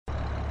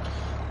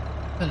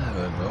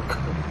Hello and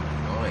welcome.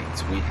 Right,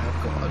 we have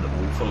got an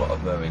awful lot of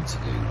mowing to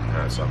do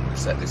now, so I'm going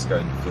to set this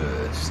going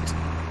first.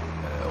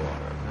 No,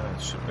 I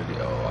shouldn't really.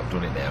 Oh, I've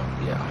done it now.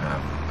 Yeah, I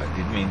have. I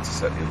did mean to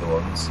set the other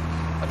ones.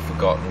 I'd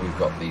forgotten we've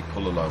got the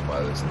pull-along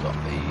mowers and not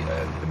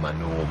the my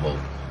normal,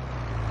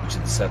 which are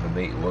the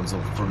 7-metre ones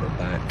on front and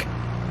back.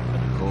 And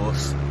of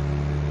course,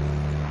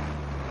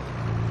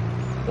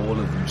 all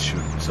of them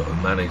should sort of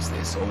manage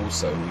this.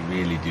 Also, we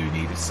really do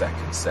need a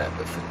second set,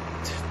 but for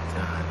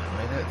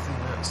I don't think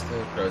that's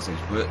the process.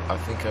 But I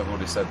think I've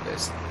already said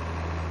this.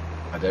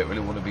 I don't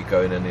really want to be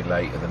going any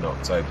later than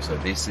October, so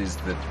this is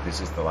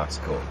the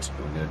last cut.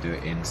 We're going to do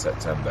it in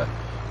September.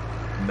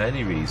 For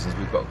many reasons,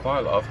 we've got quite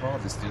a lot of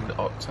harvest in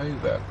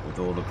October with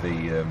all of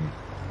the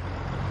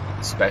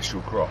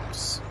special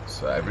crops.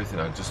 So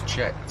everything I just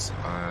checked,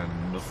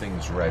 and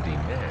nothing's ready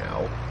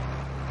now.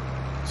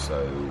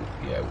 So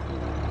yeah.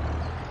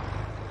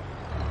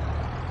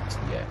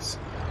 Yes.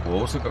 We've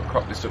also got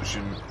crop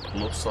destruction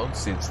plus on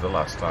since the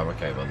last time I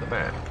came on the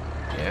map.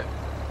 Yeah.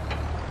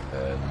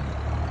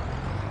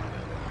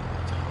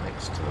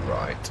 Types to the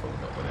right.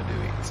 We're not going to do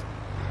it.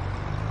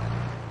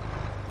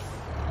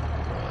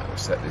 Right, we'll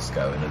set this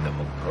going and then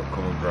we'll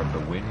come and grab the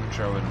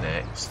windrower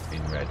next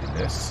in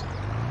readiness.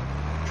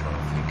 Try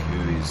and think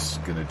who is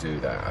going to do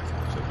that. I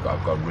think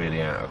I've gone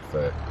really out of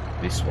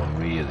this one.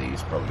 Really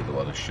is probably the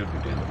one I should be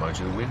doing. But mind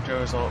you, the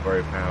windrowers aren't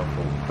very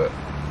powerful, but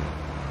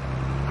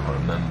I can't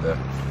remember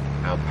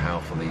how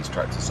powerful these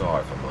tractors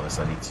are. If I'm honest,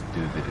 I need to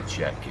do a bit of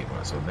checking.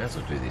 Right, so I may as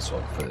well do this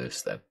one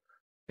first then.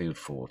 Field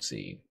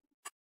 14.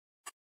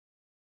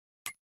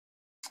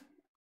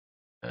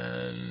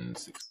 And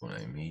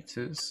 6.8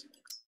 meters.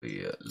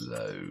 Clear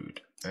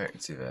load.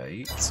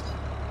 Activate.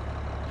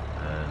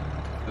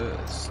 And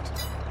first.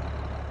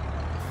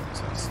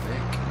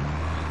 Fantastic.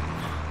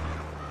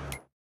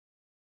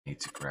 Need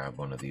to grab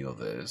one of the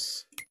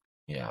others.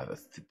 Yeah, I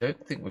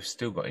don't think we've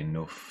still got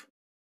enough.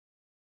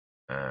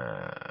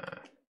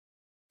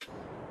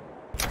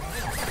 This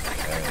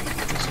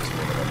is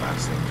one of the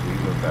last things. We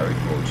were very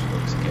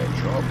fortunate to get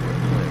dropped,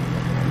 weren't we?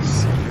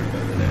 Yes, I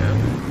remember now.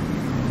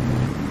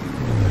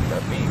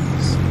 That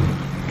means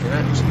you can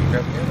actually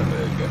grab the other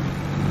burger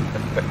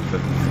for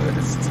the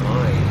first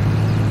time.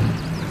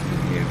 It's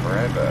been here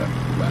forever.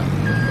 Well,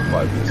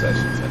 for 5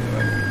 sessions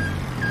anyway.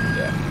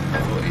 Yeah,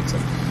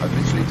 I've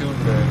literally done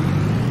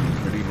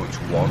pretty much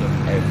one of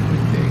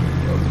everything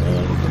of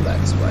all of the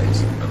Let's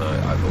Plays, and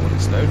I thought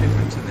it's no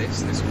different to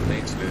this. This will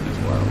need to do it as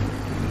well.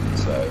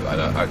 So,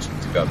 and actually,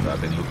 to be honest,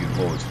 I've been looking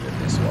forward to doing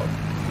this one.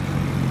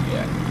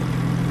 Yeah.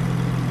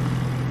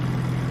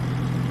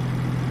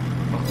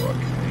 Oh,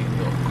 okay,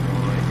 not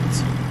quite.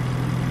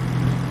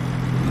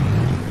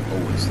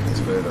 Oh, it's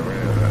further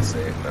around. That's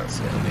it.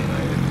 I mean,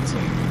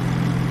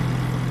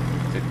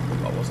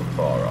 I wasn't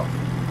far off.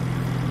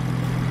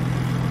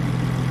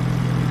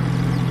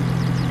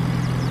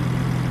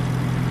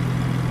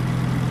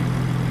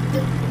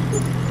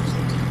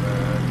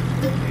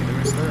 Neither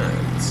is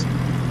that.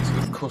 So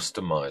we've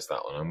customised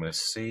that one. I'm going to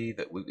see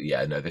that we.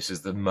 Yeah, no, this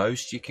is the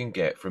most you can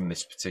get from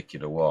this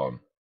particular one.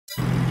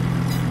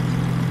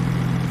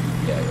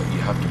 Yeah, you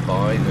have to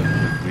buy the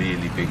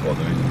really big one.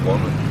 There is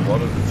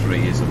one of the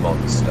three is a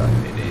monster.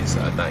 It is,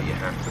 and that you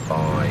have to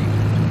buy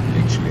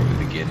literally at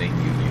the beginning.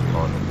 You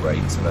can't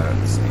upgrade to that.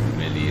 It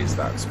really is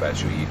that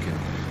special. You can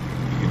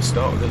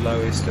start with the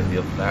lowest, and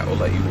that will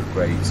let you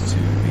upgrade to the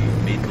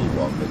middle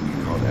one, but you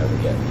can't ever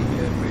get the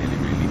really,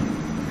 really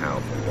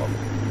powerful one.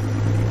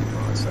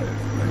 Right, so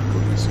thank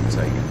goodness we've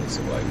taken this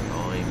away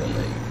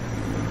finally.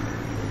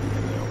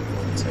 And now we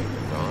want to take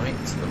the right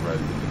to the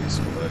road with this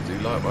one. I do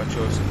like my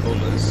choice of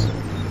colours.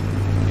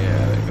 Yeah,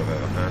 I think I've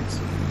ever had.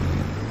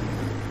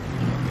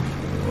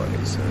 Before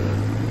it's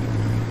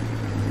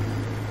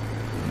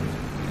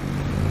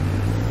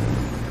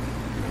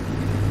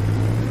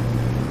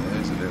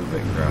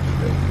bit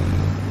graphic.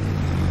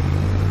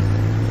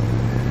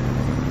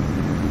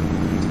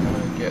 Did I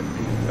get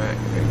the back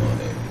thing on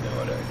it? No,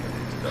 I don't get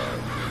it.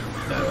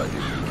 No, I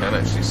didn't. You can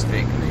actually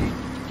stick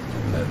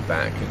the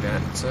back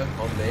adapter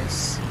on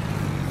this.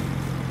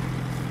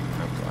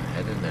 I've got a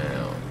header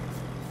now.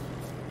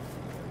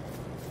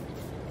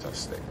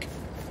 Fantastic.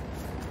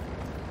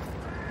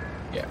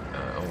 Yeah.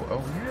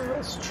 Oh, yeah,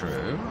 that's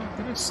true. I'm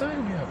going to say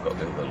we have got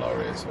the other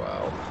lorry as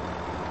well.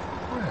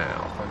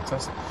 Wow,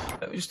 fantastic.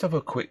 Let me just have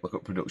a quick look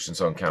at productions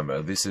on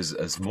camera. This is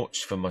as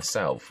much for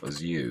myself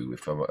as you.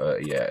 If I'm,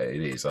 yeah,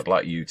 it is. I'd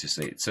like you to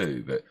see it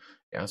too, but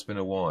it has been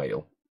a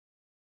while.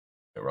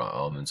 Right,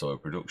 almonds oil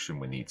production.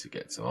 We need to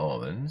get some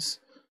almonds.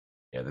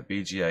 Yeah, the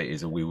BGA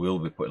is we will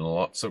be putting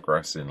lots of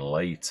grass in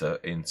later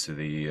into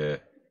the...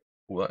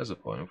 oh, that is a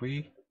point. Have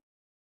we...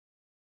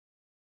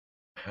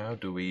 How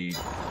do we...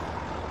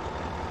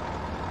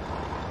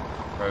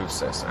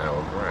 process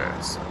our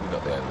grass? Have we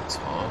got the end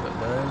time?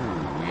 No,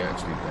 we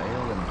actually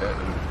bale them, don't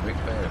we? Quick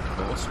bale, of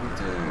course we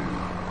do.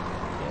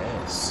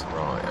 Yes,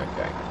 right,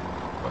 okay.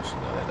 Question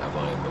then, am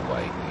I in the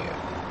way here?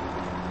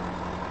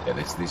 Yeah,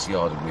 this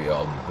yard, we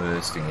are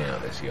bursting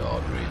out this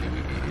yard, really.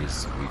 We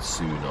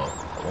soon are.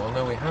 Well,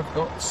 no, we have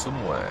got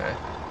somewhere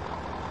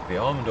The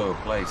almond oil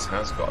place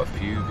has got a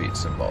few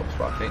bits and bobs,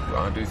 but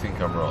I do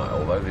think I'm right.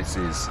 Although this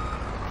is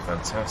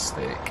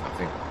fantastic, I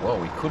think, well,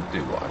 we could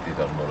do what I did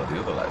on one of the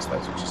other Let's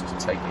Plays, which is to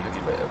take a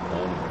little bit of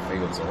all of the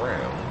fields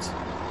around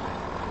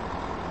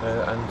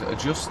and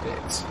adjust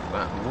it.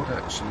 That would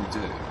actually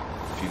do.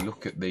 If you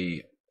look at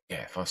the,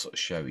 yeah, if I sort of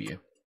show you,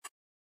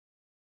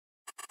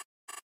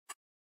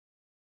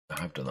 I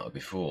have done that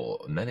before,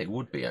 and then it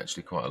would be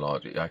actually quite a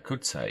large. I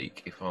could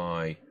take, if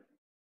I,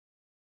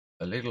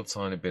 a little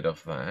tiny bit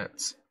off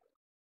that.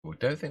 We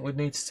don't think we'd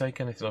need to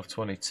take anything off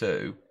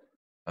 22,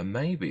 and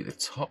maybe the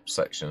top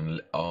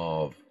section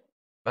of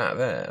that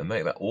there, and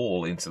make that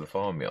all into the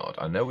farmyard.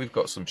 I know we've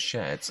got some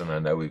sheds, and I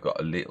know we've got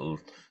a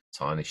little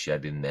tiny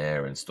shed in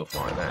there and stuff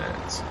like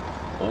that.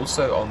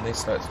 Also on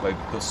this Let's Play,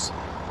 because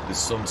there's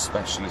some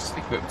specialist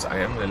equipment, I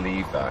am going to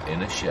leave that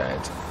in a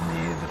shed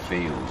near the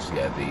fields.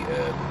 Yeah,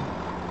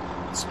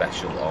 the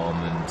special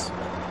almond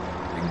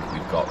thing that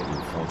we've got, that we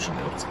were fortunate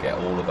enough to get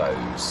all of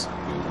those.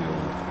 We'll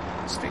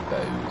stick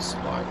those,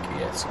 like,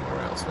 yeah,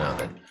 somewhere else.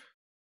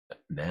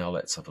 Now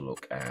let's have a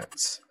look at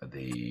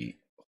the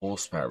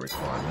horsepower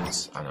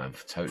requirements, and I'm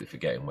totally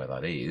forgetting where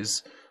that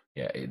is.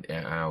 Yeah, in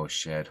our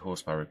shared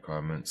horsepower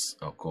requirements,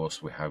 of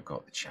course, we have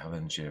got the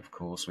Challenger, of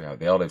course, we have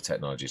the olive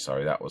technology,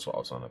 sorry, that was what I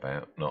was on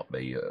about, not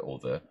the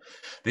other.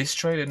 This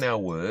trailer now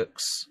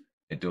works,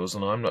 it does,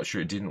 and I'm not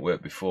sure it didn't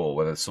work before,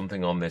 whether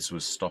something on this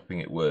was stopping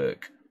it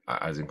work,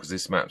 as in, because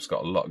this map's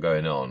got a lot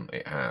going on,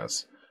 it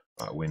has.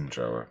 Right,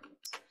 windrower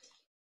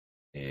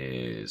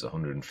is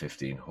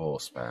 115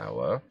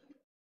 horsepower.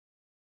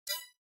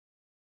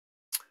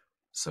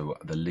 So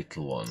the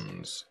little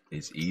ones,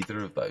 is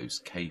either of those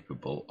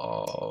capable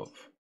of...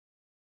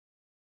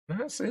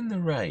 That's in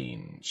the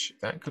range.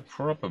 That could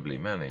probably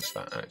manage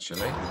that,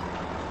 actually.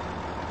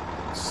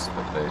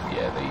 But the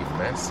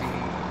Massey,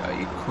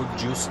 it could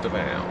just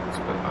about,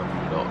 but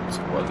I'm not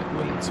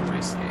willing to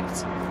risk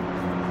it.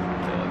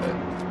 Now then,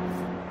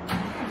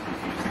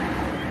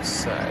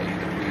 say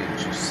that we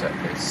just set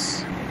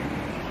this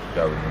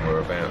going, and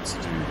we're about to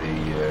do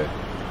the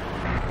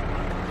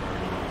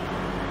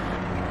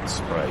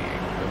spraying.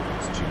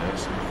 Do you know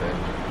something?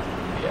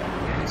 Yeah,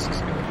 this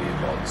is going to be a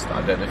monster.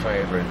 I don't know if I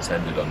ever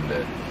intended on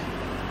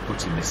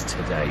putting this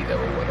today, though,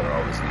 or whether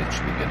I was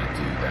literally going to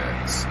do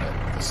that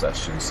at the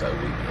session. So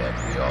we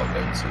are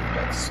going to.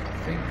 I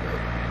think that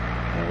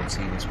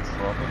 14 is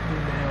probably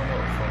now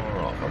not far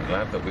off. I'm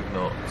glad that we've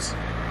not.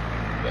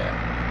 Yeah.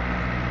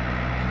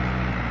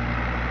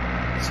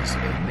 It's just a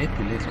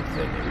nippy little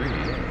thing. It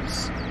really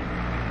is.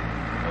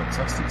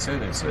 Fantastic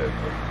turning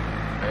circle.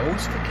 I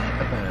always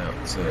forget about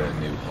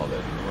New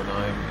Holland when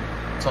I'm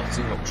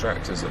totting up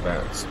tractors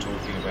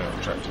talking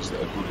about tractors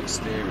that are good at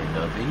steering.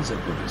 Now these are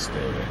good at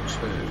steering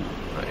too.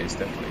 That is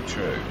definitely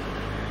true.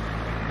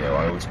 You know,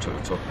 I always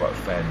talk about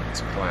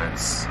Fendt,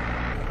 Class,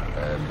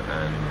 and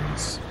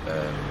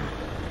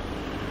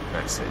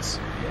Masses.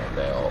 Yeah,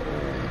 they are all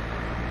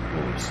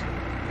good.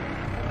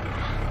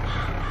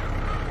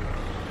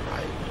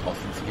 I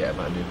often forget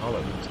about New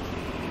Holland.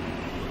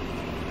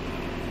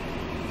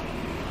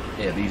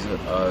 Yeah, these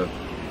are.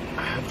 I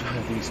have to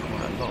have these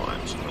quite a lot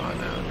actually right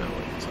now. I know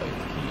it's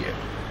over here.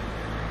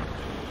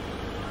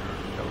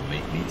 I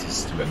need to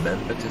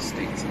remember to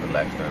stick to the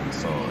left hand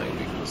side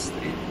because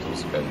it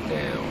does go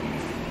down.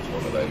 It's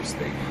one of those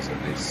things that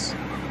this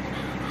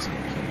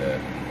particular.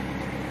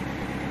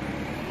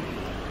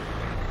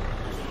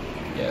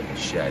 Yeah, the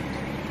shed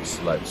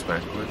slopes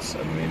backwards,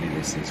 and really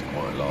this is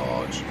quite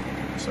large.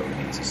 So we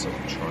need to sort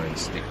of try and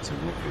stick to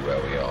roughly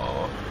where we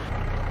are,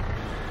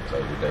 so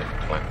we don't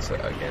clatter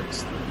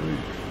against the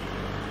roof.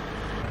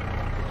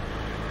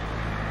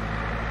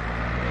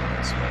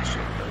 Smash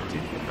it.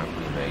 Have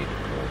we made a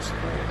course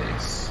for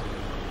this?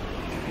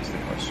 Is the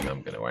question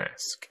I'm going to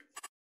ask.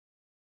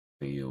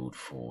 Field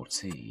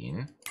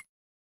 14.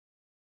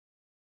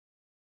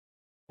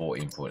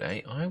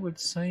 14.8, I would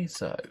say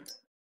so.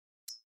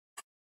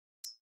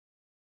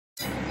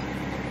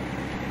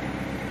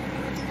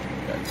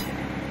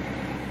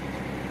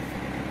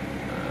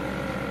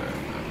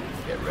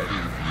 Get ready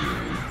with you.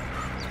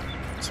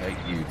 Take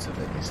you to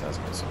the. This has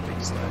got some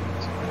big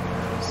stones.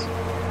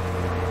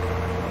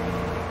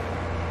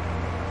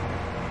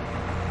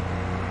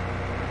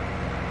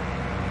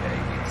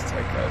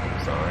 Take over,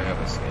 because I have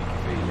a sneaky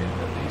feeling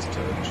that these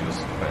two are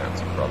just about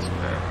to cross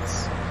paths.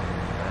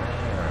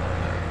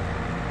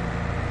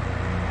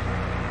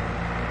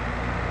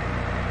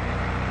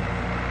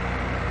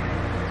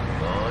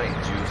 Might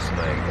just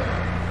make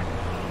that.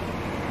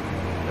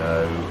 No.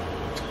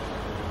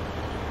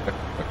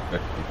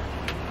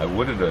 I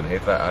would have done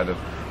if that had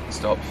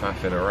stopped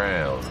faffing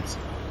around.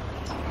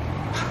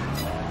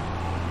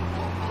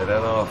 They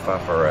don't all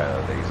faff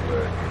around, these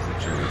workers, the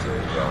truth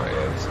is. Right,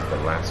 yeah, this is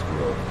the last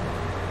run.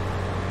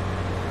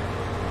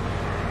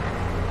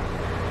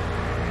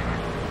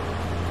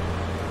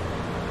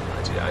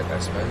 I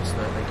suppose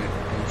now they do it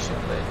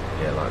patiently.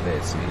 Yeah, like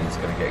this. He's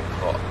going to get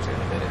clocked in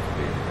a minute for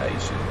being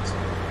patient.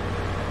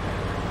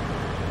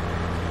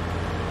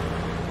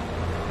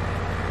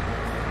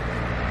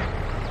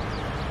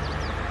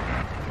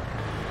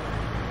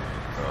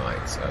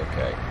 Right,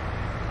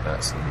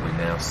 we're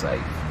now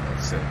safe.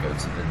 Let's go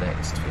to the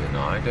next field.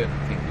 Now, I don't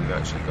think we've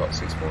actually got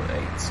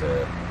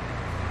 6.8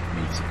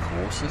 meter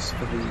courses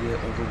for the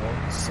older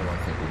ones, so I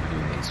think we'll be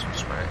doing these from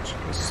scratch,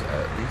 because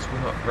these were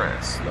not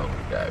grass long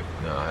ago.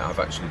 No, I've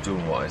actually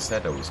done what I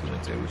said I was going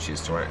to do, which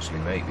is to actually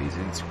make these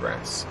into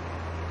grass,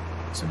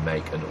 to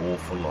make an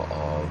awful lot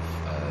of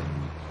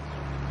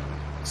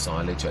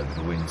silage over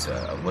the winter.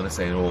 When I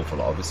say an awful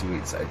lot, obviously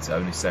it's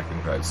only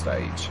second growth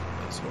stage.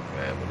 That's what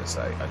I'm going to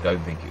say. I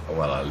don't think it,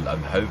 well,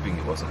 I'm hoping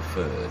it wasn't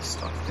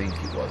first. I think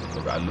it wasn't.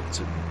 Look, I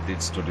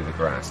did study the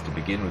grass. To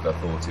begin with, I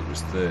thought it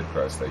was third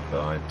growth stage, but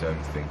I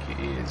don't think it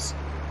is.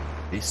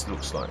 This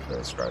looks like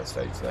first growth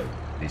stage, though.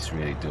 This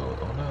really does.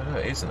 Oh, no,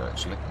 it isn't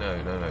actually.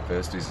 No.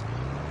 First is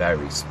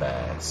very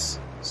sparse.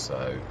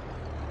 So,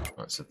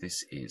 right, so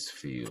this is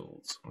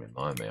fields.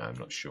 Remind me, I'm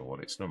not sure what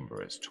its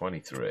number is.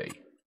 23.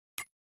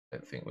 I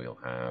don't think we'll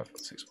have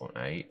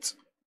 6.8.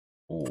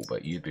 Oh,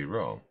 but you'd be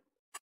wrong.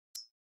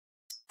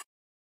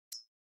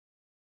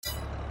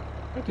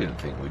 I didn't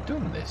think we'd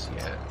done this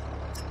yet.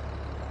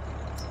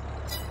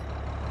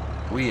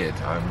 Weird.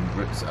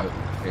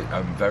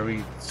 I'm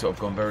very sort of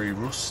gone very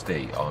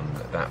rusty on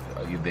that.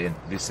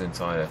 This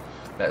entire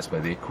let's play.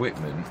 The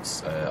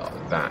equipment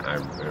that I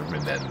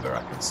remember.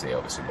 I can see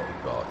obviously what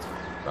we've got.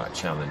 Right,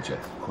 Challenger,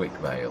 Quick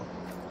Veil.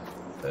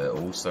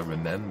 Also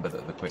remember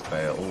that the Quick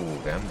Veil.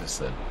 Oh, the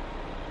Anderson.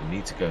 We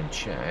need to go and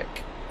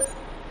check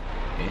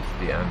if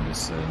the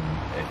Anderson,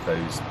 if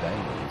those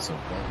bales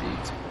are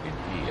bedded in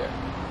here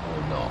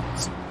or not.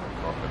 I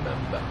can't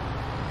remember.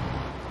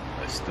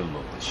 I still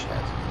love the shed.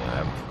 Yeah, I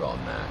haven't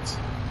forgotten that.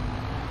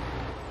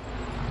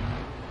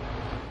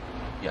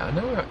 Yeah, I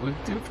know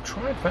we've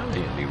tried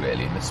valiantly,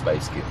 really, in the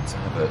space given to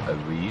have a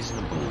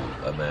reasonable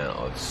amount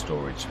of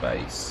storage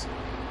space.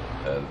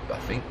 I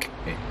think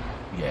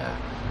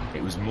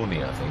it was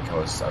money. I think I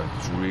was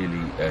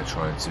really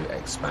trying to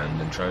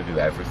expand and trying to do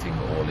everything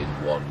all in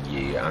 1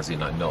 year, as in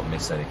like not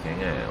miss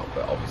anything out.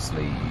 But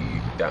obviously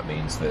that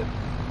means that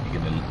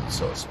you're going to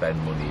sort of spend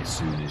money as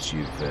soon as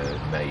you've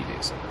made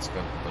it. So let's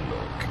go have a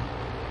look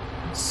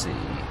and see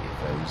if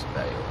those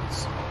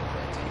bales are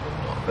ready or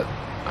not. But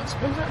I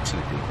suppose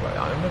actually think about it,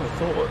 I've never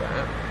thought of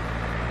that.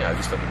 Yeah, I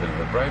just had a bit of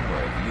a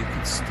brainwave. You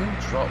could still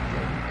drop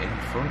them in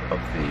front of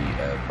the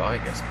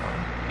biogas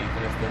plant,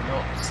 even if they're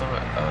not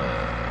site.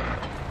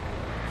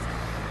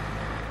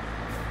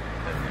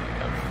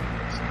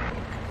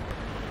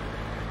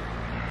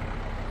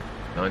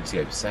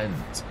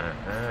 98%.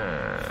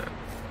 Aha.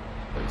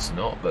 But it's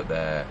not that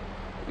they're.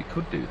 What we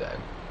could do then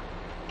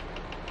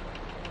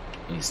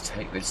is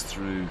take this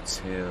through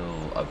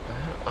till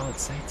about, I would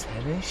say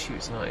 10ish.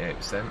 It's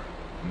 98%,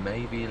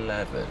 maybe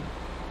 11.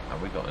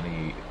 Have we got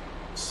any?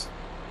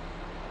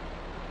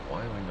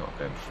 Why are we not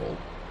going full?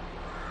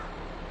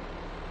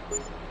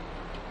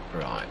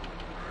 Right.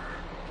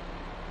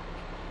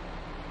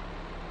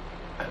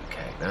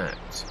 Okay, that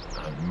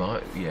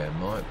might be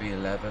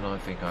 11.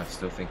 I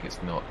still think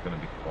it's not going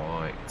to be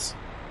quite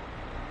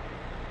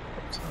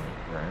uptime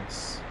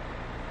grass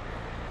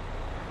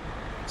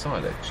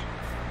silage.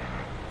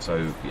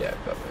 So yeah,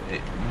 but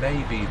it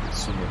may be that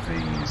some of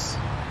these.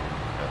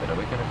 I don't know.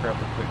 We're going to grab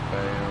the quick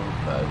bale.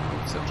 No,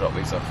 so drop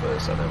these off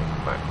first, and then we'll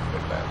come back to the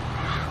quick bale.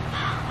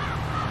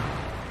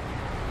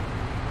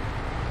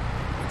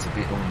 It's a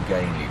bit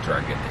ungainly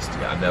dragging this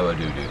together. I know I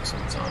do it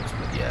sometimes,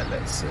 but yeah,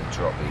 let's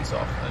drop these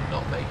off and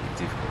not make it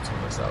difficult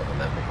on myself, and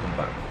then we'll come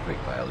back with the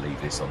quick bale, leave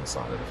this on the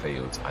side of the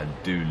fields. I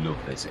do love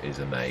this. It is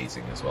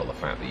amazing as well, the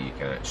fact that you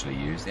can actually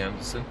use the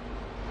Anderson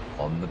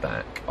on the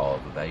back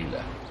of the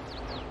baler.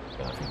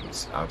 I think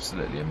it's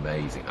absolutely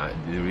amazing.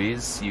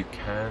 You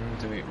can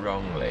do it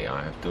wrongly.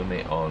 I have done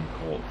it on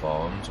Court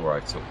Farms, where I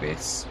took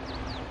this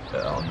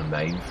on the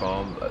main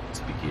farm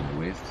to begin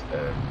with.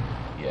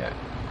 Yeah.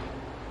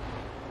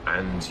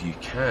 And you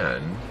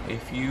can,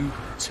 if you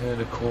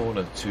turn a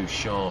corner too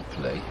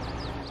sharply,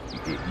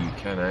 you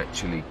can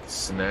actually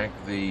snag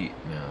the.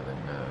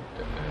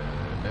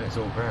 No, it's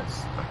all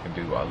grass. I can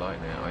do what I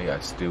like now. Oh, yeah, I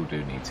still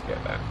do need to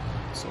get that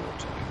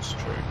sorted. It's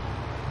true.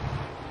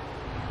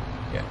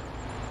 Yeah,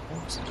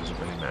 so it doesn't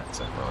really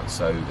matter. Right,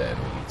 so then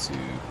we need to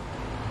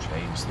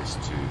change this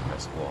to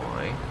press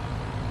Y.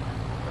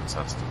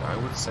 Fantastic. I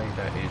would say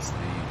that is the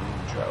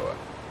windrower.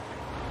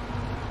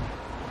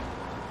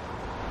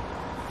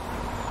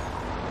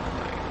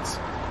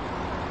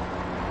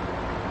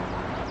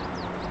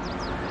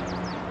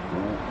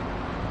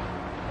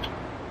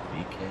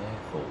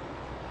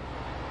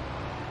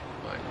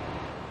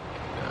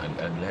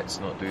 And let's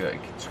not do it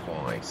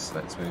twice.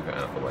 Let's move it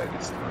out of the way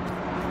this time.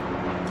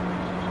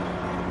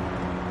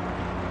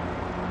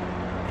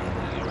 The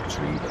little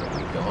retriever that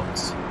we got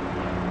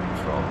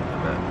from the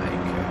map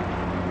maker.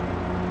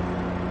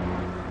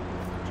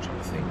 I'm trying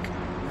to think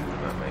who the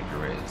map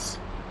maker is.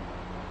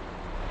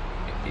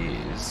 It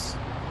is.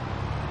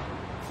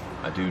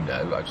 I do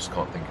know, I just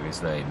can't think of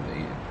his name.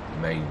 He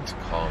made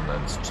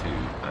Carlands 2,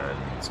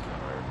 and can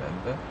I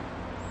remember?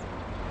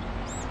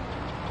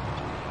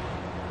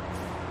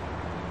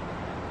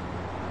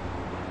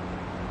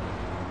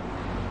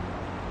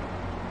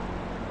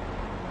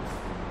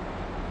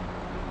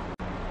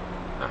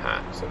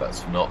 Aha, so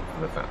that's not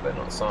for the fact they're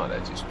not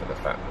silage, it's for the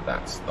fact that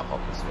that's the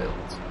hopper's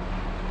filled.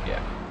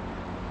 Yeah.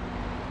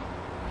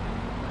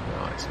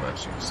 Right,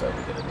 smashing. So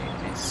we're going to need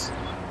this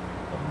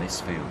on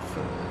this field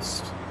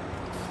first.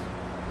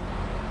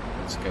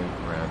 Let's go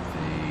grab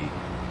the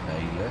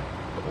baler,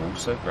 but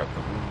also grab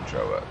the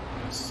windrower.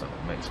 So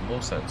it makes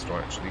more sense to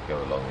actually go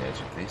along the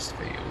edge of this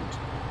field.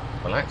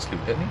 Well, actually,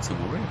 we don't need to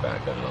worry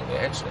about going along the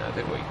edge now,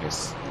 do we?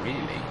 Because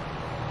really,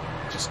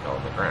 just go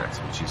on the grass,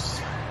 which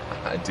is...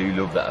 I do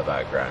love that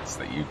about grass,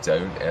 that you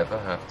don't ever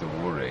have to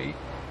worry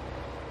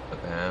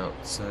about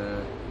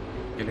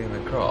killing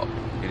the crop.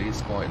 It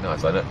is quite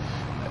nice. I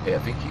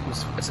think it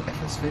was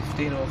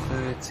FS15 or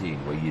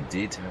 13 where you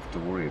did have to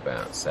worry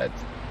about said.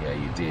 Yeah,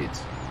 you did.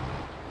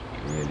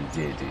 You really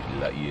did.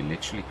 You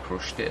literally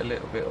crushed it a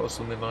little bit or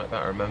something like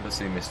that. I remember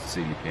seeing Mr.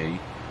 CDP.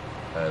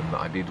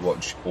 I did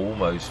watch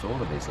almost all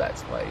of his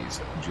Let's Plays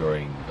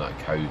during like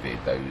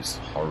COVID, those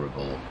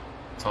horrible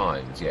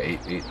times. Yeah,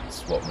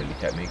 it's what really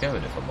kept me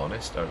going, if I'm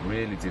honest. I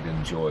really did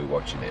enjoy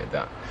watching it.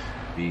 That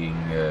being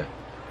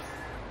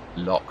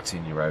locked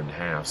in your own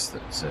house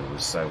that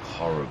was so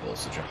horrible,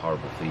 such a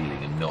horrible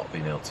feeling, and not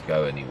being able to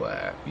go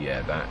anywhere.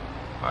 Yeah, that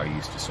I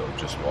used to sort of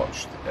just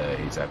watch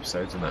his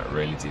episodes, and that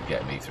really did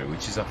get me through.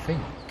 Which is, I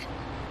think,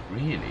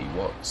 really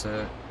what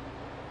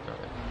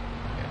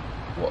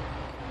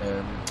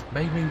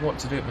made me want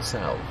to do it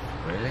myself.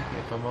 Really,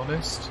 if I'm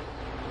honest.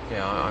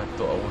 Yeah, I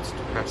thought I wanted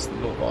to pass the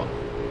love on,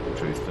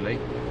 truthfully,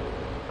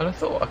 and I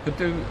thought I could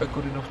do a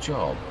good enough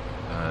job.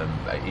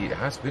 It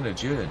has been a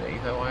journey,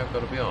 though I have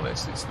got to be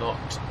honest. It's not...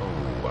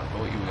 Oh, I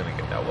thought you were going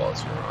to get that. Well,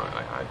 you're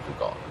right, I'd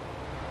forgotten.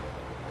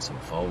 Let's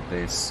unfold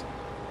this.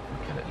 We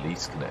can at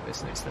least connect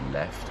this, and it's the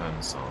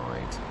left-hand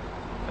side.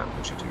 That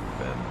much I do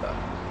remember.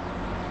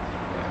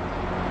 Yeah.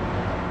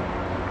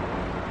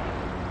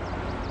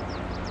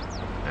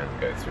 And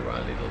go through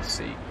our little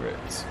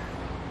secret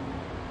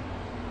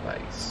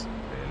place.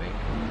 Really?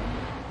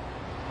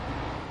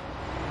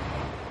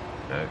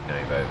 No, now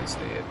you've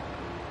oversteered.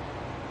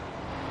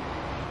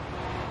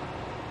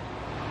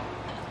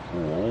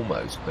 Ooh,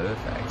 almost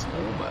perfect,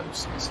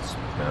 almost.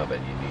 Now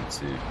then you need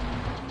to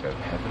go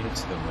heavily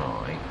to the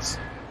right,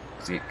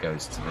 because it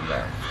goes to the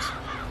left.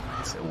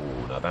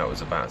 Oh, now that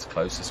was about as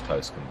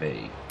close can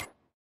be.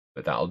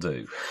 But that'll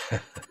do.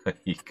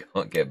 You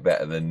can't get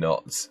better than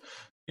not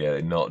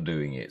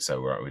doing it.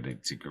 So we're ready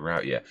to go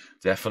out. Yeah,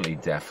 definitely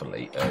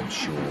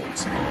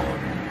short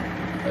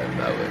on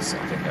mowers.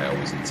 I think I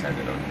always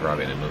intended on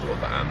grabbing another one,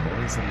 but our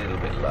money's a little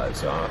bit low.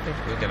 So I think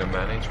we're going to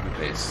manage with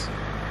this.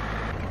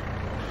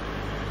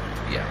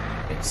 Yeah,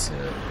 it's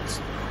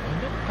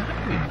not bad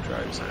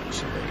windrows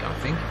actually. I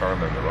think if I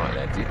remember rightly,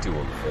 I did do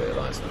all the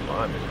fertiliser and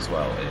liming as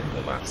well in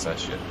the last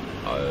session.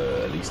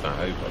 At least I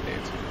hope I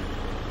did.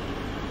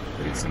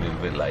 But it's a little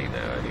bit late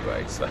now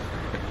anyway, so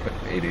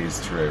it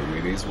is true.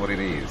 It is what it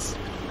is.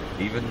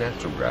 Even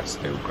natural grass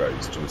still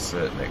grows to a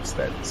certain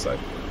extent, so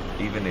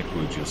even if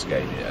we're just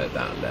gaining it at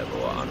that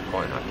level, I'm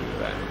quite happy with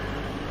that.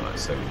 Right,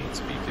 so we need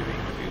to be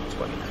doing field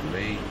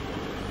 23.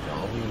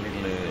 Are we a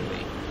little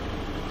early?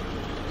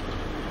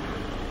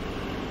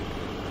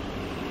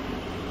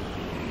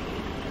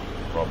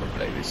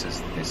 Probably. This is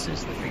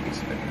the thing,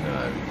 isn't it? No,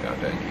 I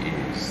don't think it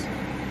is.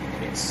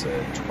 It's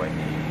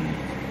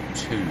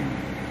 22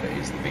 that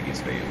is the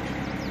biggest field.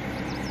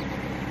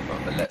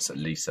 But let's at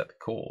least set the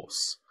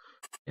course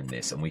in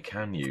this, and we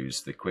can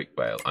use the quick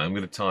bale. I'm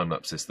going to time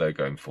lapse this though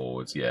going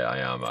forwards. Yeah, I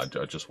am. I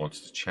just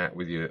wanted to chat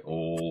with you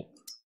all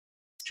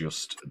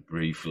just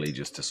briefly,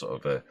 just to sort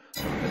of have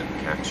a bit of a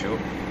catch up.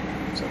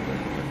 So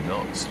we'll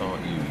not start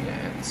you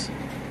yet.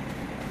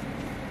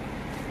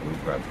 We'll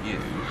grab you.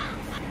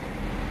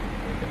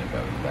 We're going to go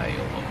and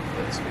bail on the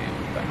first field.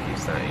 That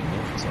gives that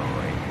enough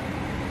time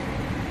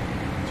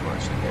to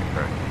actually get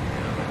cracking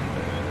now.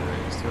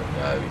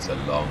 No, it's a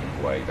long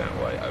way that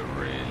way, a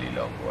really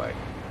long way.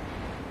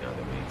 Now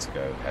then we need to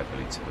go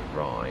heavily to the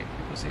right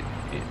because it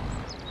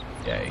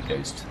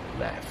goes to the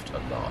left a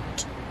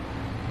lot.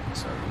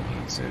 So we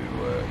need to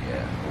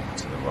walk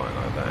to the right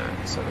like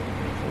that so that we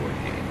can avoid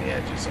hitting the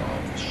edges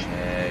of the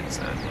sheds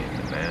and hitting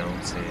the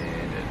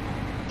mountain and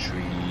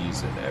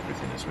trees and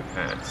everything as we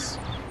pass.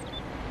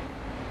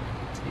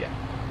 Yeah.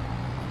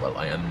 Well,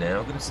 I am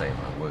now going to say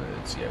my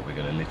words. Yeah, we're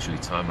going to literally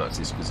time lapse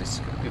this because this is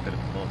going to be a bit of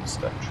a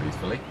monster,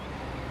 truthfully.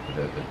 With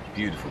a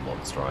beautiful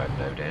monster, I have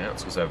no doubt,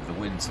 because over the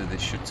winter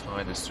this should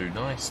tide us through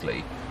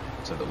nicely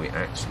so that we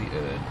actually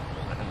earn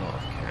quite a lot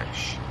of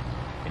cash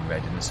in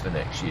readiness for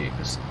next year.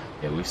 Because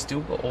we've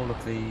still got all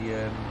of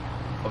the...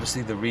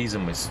 obviously the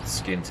reason we're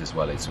skint as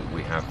well is that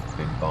we have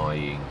been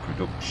buying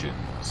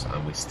productions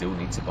and we still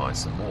need to buy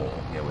some more.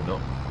 Yeah, we're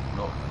not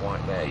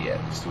quite there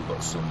yet. We've still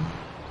got some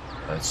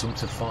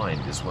to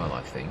find as well,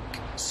 I think.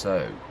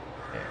 So,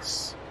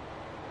 yes.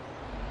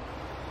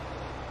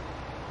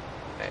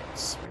 I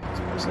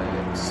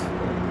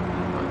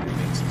do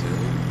need to do.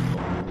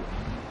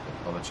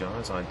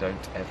 Apologise, I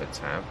don't ever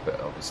tab, but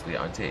obviously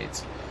I did.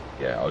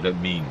 Yeah, I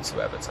don't mean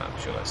to ever tab,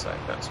 shall I say.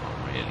 That's what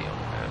I'm really on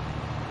about.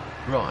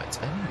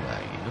 Right,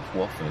 anyway, enough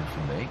waffling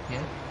from me,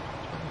 yeah.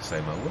 I'm going to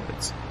say my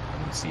words. I'm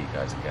going to see you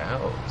guys and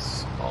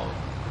gals on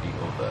the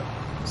other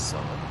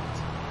side.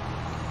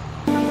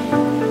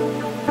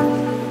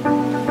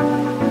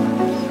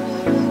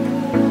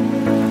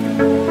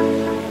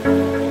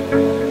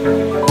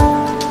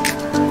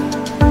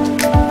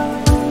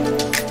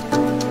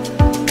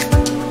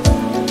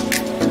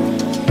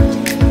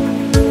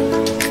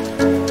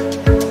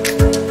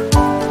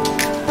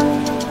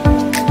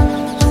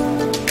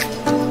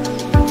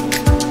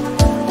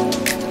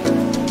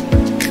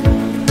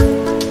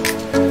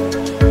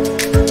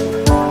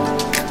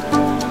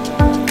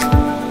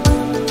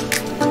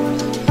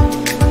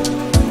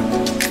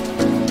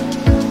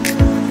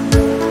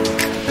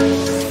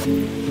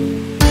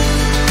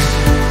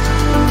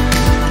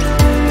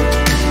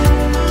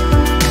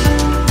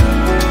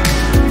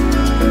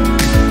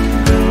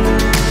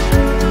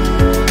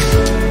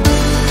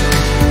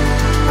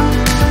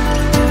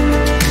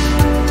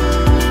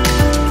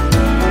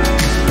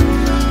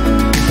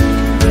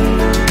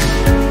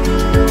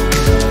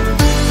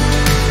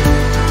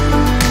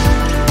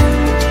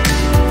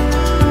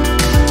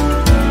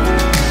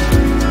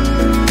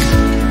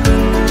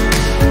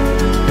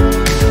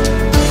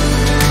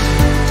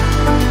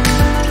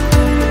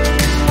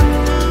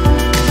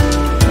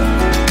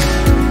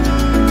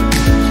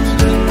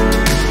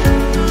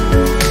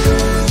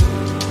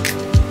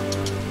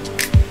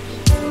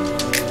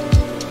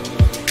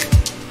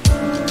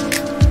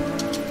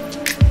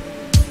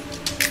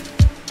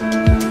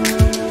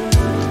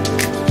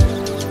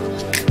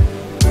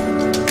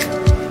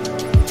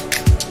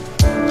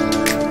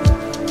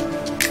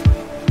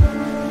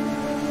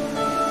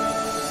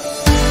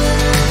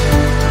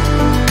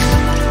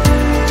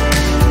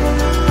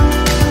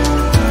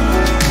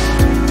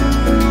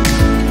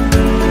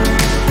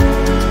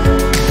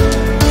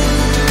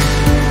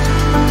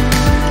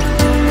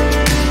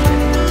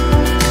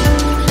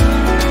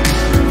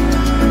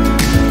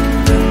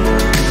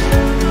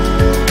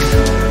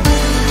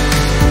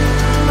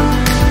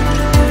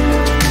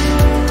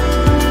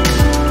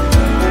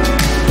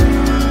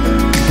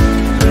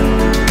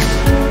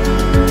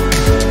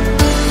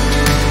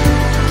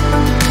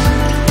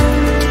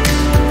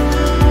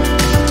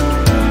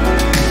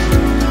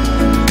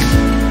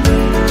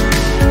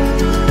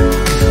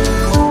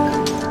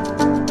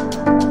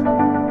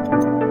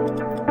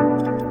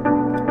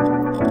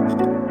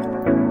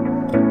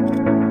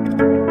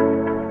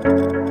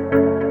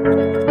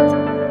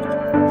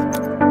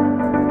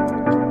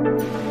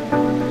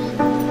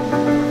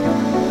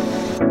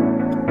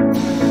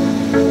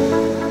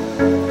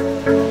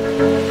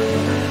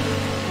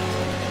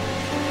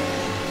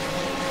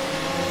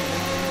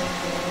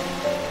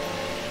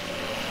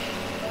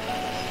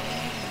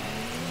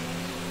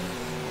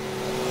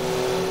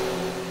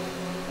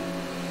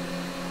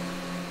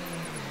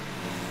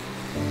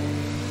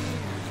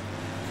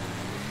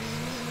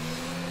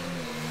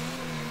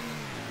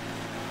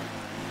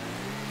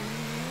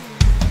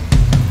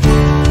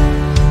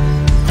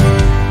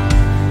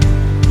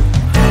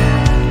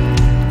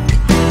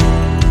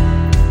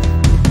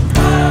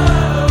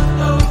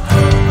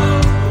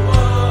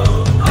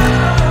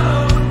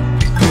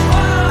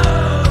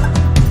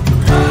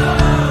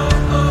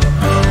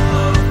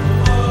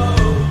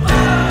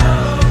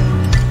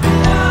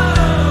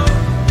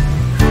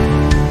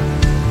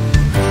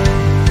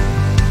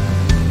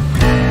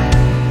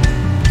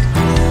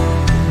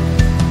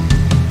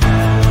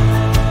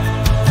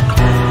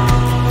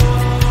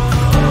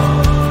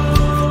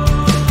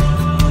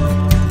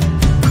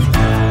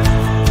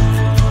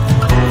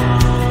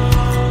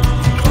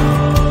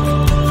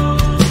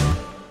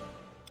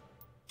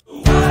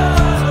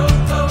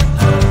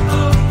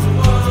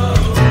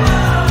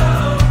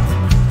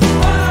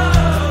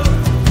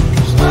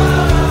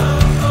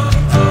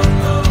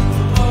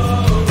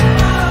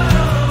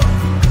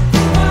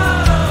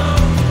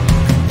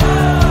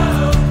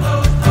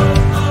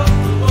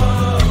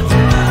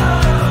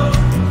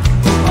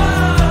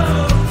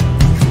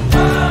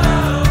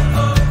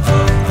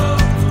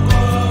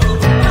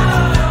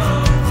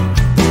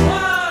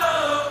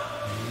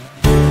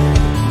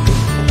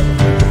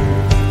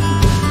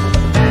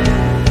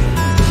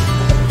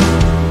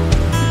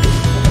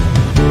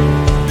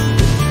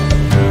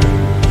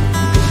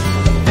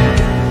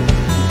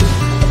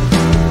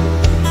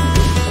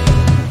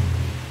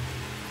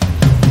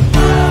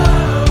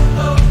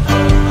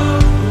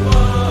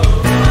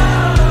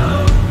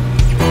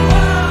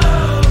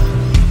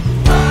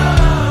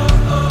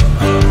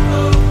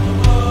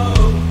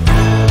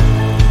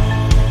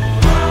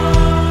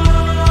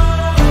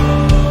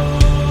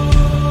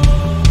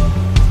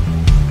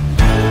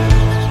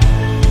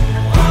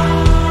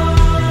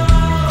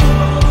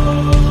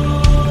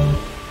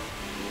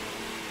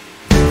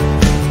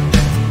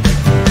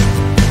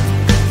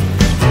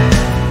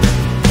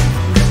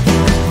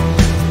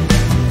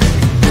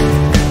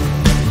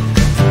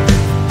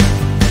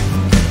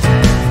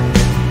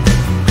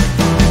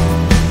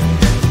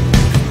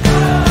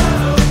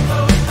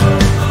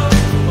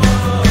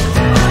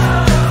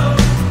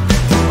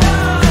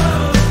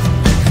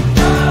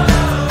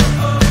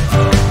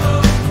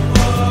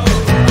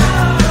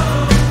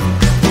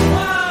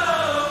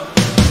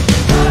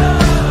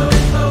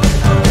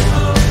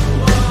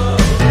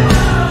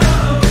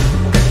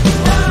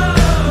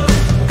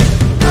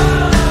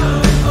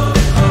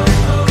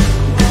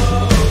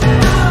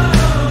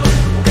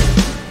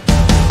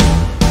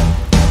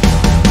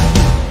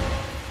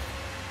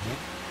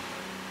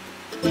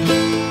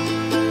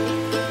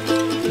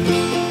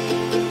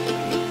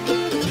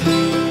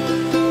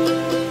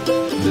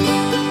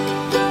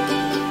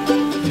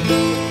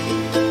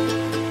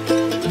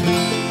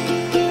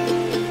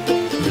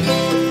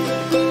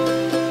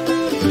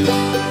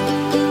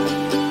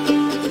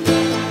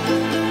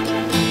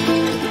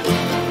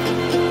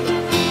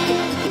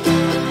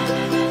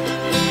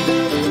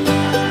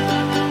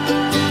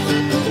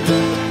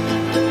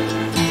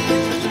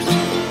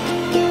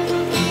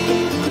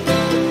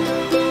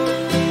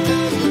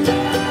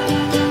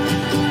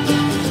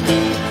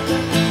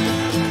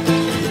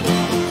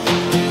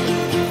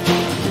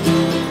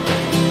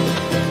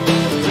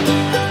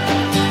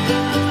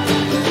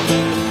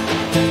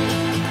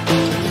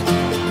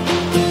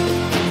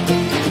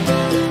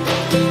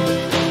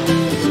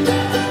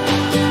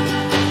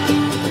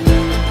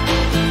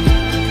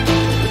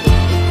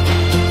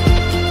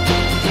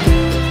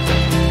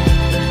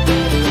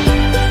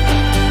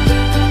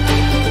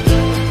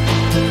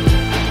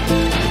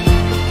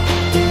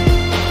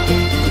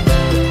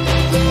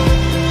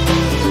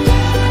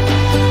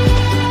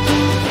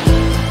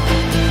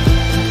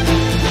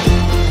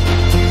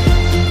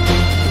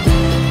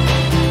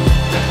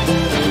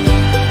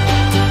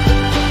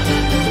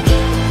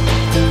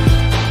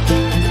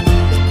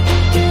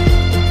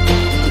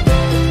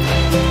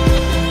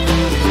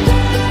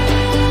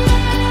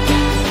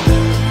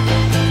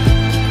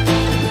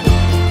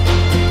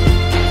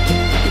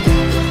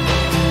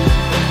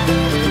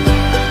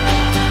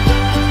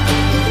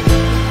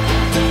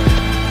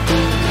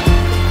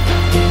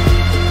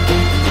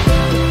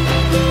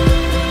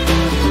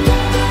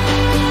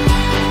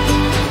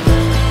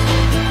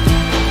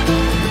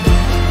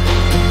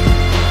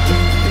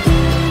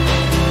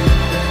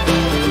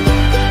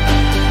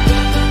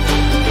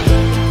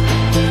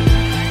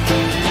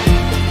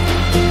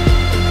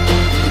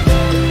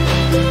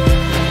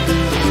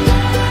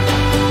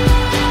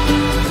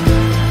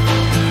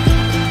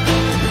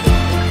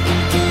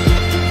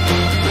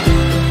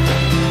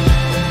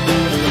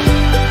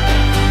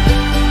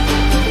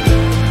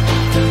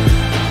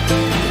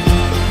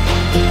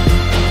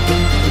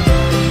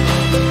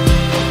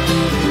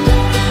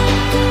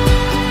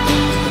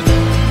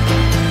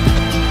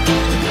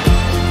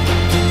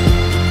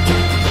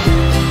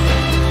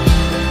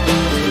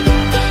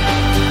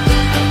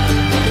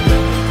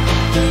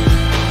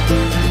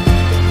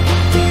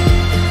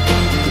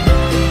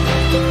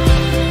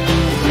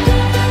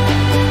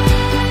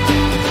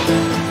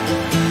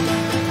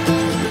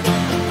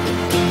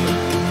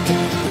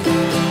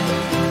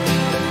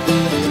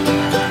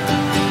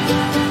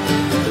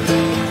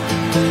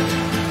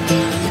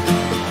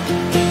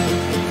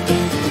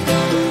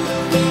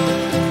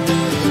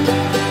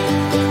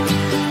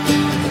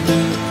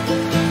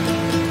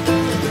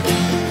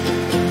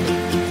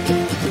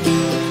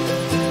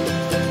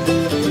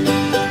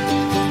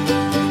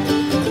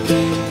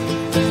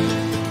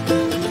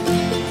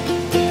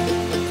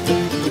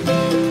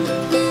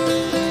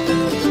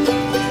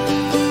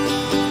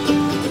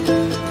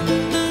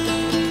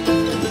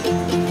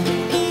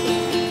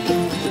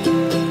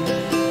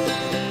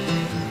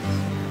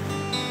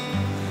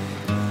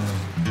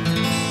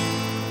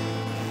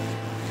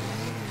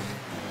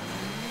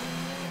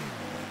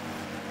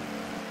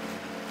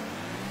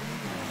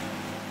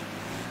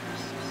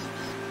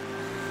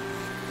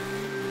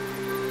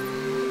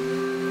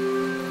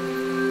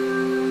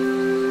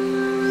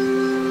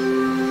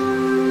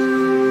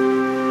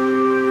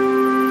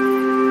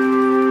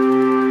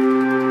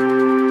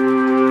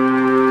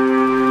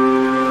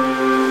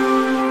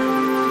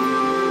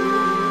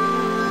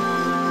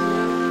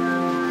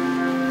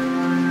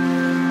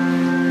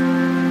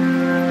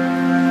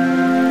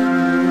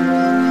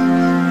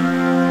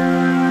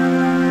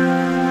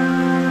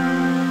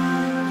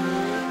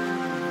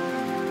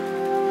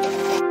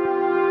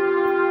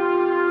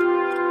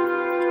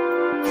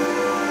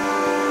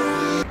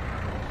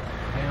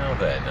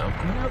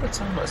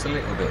 almost a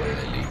little bit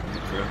early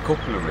for a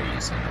couple of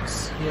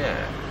reasons.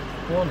 Yeah.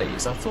 One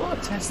is, I thought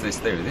I'd test this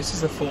theory. This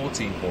is a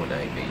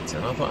 14.8 metre,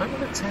 and I thought I'm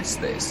going to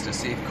test this to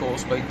see if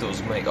Courseway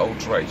does make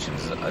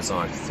alterations as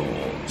I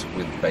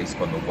thought, based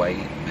on the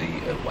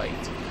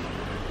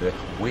the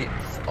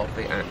width of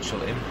the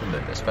actual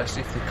implement,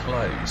 especially if they're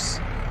close.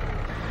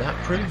 That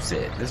proves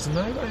it. There's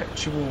no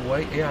actual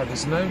weight. Yeah,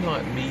 there's no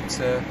like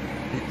metre.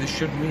 There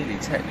should really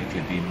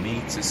technically be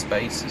metre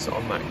spaces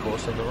on that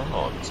course, and there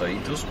aren't. So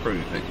it does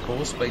prove that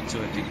Courseway,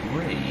 to a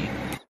degree,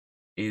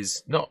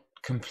 is not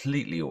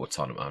completely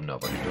autonomous. I've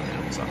not already done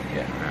it on time.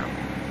 Yeah,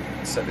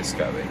 now set this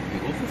going.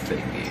 The other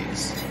thing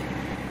is,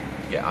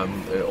 yeah,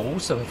 I'm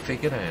also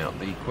figured out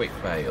the quick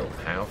bail,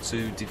 how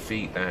to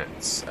defeat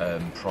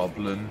that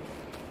problem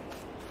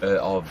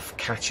of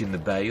catching the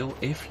bail.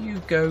 If you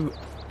go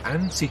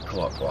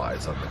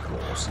anti-clockwise on the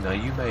course, now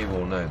you may have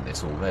all known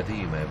this already,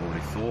 you may have already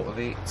thought of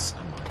it,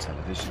 and my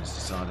television's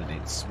decided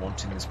it's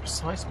wanting this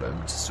precise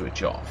moment to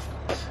switch off.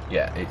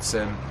 Yeah, it's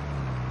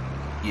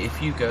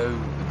if you go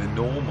the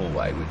normal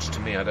way, which to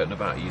me, I don't know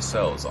about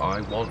yourselves,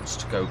 I want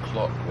to go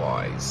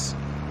clockwise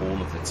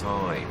all of the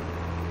time.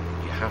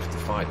 You have to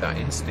fight that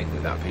instinct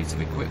with that piece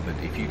of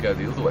equipment if you go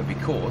the other way,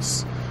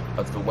 because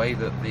of the way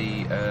that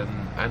the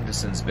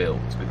Anderson's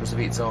built. Because of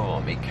its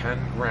arm, it can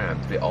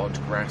grab the odd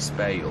grass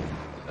bale.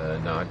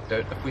 Now, I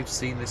don't know if we've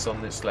seen this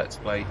on this Let's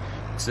Play. It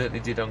certainly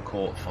did on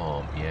Court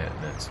Farm. Yeah,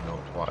 that's not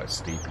quite a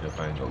steep enough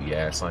angle.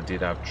 Yes, I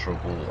did have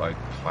trouble. I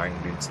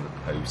clanged into the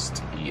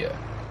post here.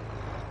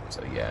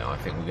 So yeah, I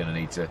think we're going to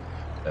need to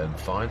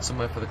find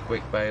somewhere for the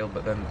quick bail,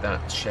 but then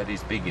that shed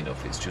is big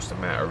enough. It's just a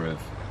matter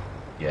of,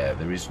 yeah,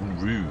 there is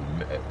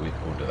room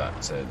under that,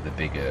 the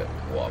bigger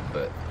one,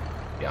 but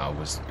yeah, I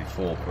was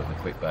before putting the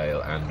quick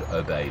bail and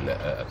a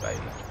baler,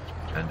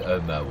 and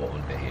a mower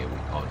under here. We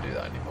can't do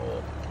that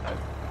anymore. No.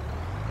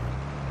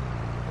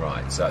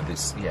 Right, so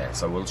this, yeah,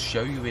 so we'll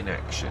show you in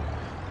action.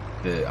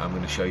 I'm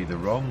going to show you the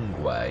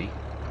wrong way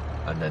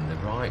and then the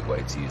right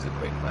way to use a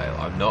quick bail.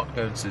 I'm not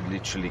going to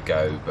literally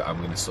go, but I'm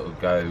going to sort of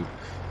go,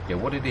 yeah,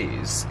 what it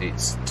is,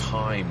 it's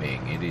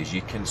timing. It is,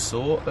 you can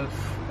sort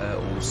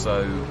of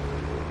also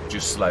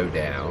just slow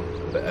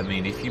down, but I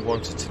mean, if you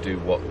wanted to do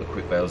what the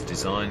quick bail's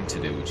designed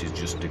to do, which is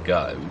just to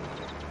go,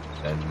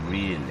 then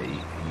really,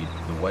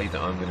 the way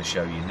that I'm going to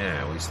show you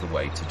now is the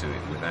way to do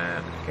it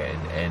without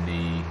getting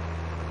any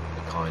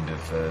kind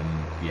of,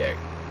 yeah,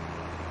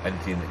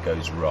 anything that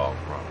goes wrong.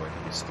 Right, where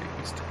did we stick?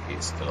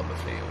 It's still on the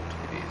field.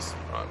 It is.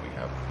 Right,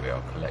 we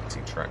are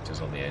collecting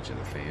tractors on the edge of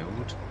the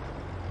field.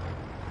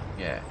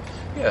 Yeah.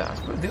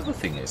 The other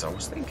thing is, I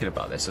was thinking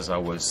about this as I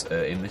was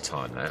in the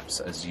time lapse,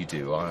 as you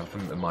do. I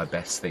often, my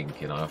best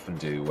thinking, I often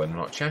do when I'm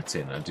not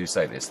chatting. I do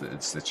say this, that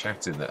it's the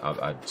chatting that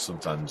I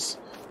sometimes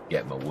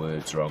get my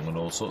words wrong and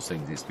all sorts of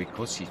things. It's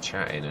because you're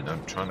chatting and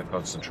I'm trying to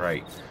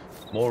concentrate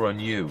more on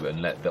you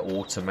and let the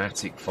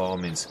automatic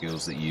farming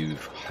skills that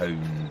you've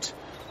honed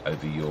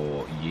over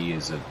your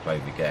years of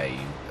playing the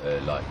game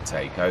like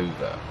take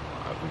over.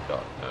 We've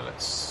got, now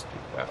let's do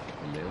that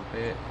a little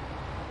bit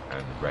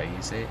and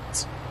raise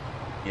it.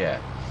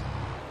 Yeah.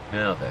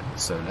 Now then,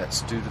 so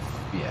let's do the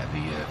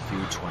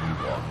field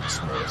 21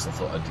 smallest. I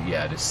thought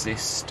I'd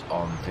assist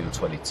on field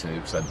 22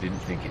 because I didn't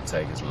think it'd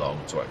take as long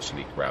to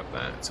actually grab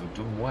that. So we've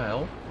done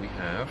well. We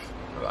have.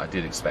 I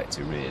did expect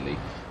it really.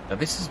 Now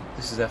this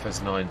is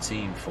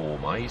FS19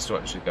 form. I used to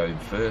actually go in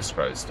first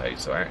growth stage.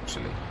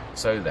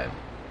 So then,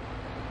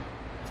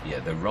 yeah,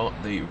 the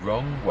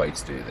wrong way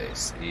to do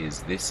this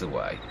is this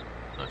way.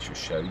 I shall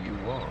show you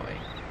why.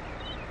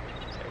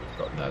 Okay, we've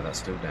got, no, that's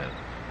still down.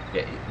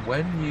 Yeah,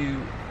 when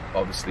you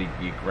obviously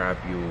you grab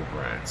your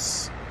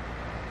grass,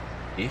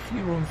 if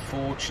you're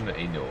unfortunate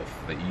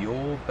enough that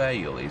your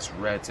bale is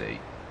ready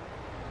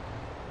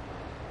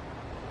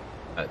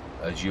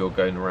as you're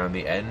going around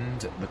the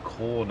end, the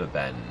corner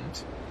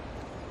bend,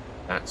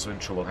 that's when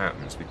trouble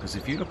happens. Because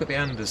if you look at the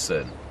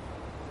Anderson,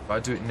 if I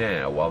do it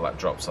now while that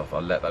drops off,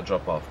 I'll let that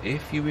drop off.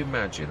 If you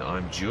imagine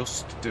I'm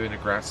just doing a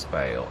grass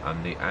bale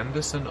and the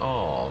Anderson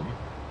arm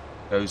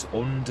goes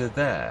under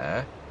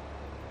there,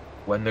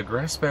 when the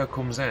grass bale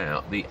comes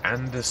out, the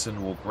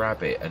Anderson will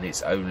grab it and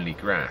it's only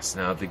grass.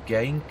 Now the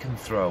game can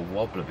throw a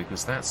wobbler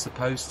because that's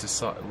supposed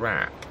to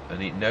wrap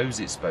and it knows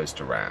it's supposed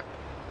to wrap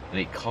and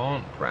it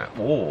can't wrap.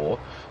 Or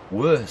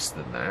worse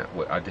than that,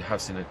 I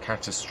have seen a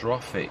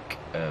catastrophic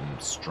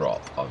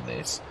strop on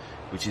this,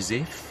 which is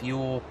if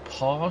you're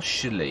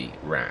partially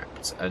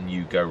wrapped and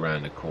you go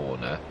around a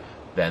corner,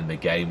 then the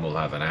game will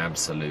have an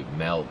absolute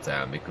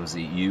meltdown because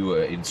you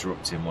are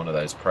interrupting one of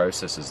those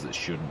processes that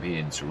shouldn't be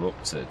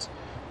interrupted.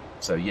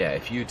 So yeah,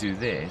 if you do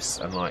this,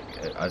 and like,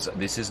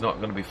 this is not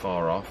going to be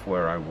far off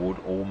where I would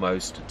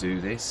almost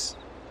do this.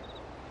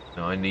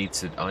 Now I need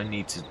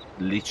to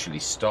literally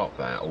stop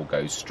that or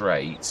go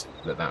straight,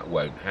 but that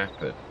won't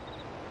happen.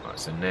 Right,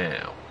 so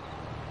now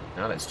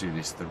let's do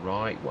this the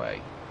right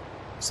way.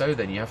 So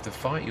then you have to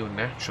fight your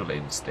natural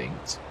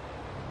instinct,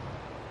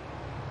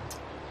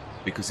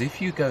 because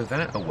if you go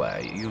that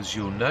way,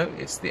 you'll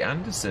notice the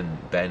Anderson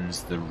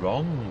bends the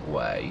wrong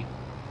way,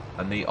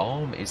 and the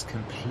arm is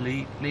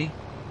completely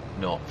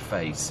not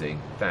facing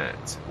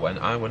that. When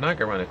I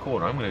go around a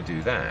corner, I'm going to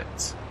do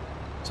that.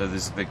 So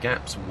there's the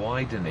gap's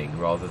widening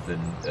rather than...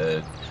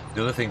 the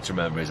other thing to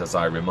remember is, as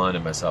I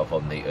reminded myself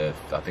on the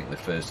I think the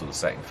first or the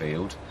second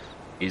field,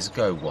 is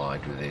go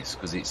wide with this,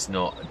 because it's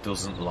not, it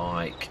doesn't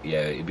like,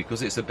 yeah,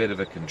 because it's a bit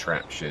of a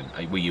contraption.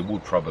 Well, you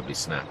would probably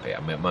snap it.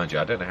 I mean, mind you,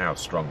 I don't know how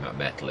strong that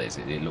metal is.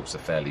 It looks a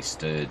fairly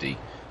sturdy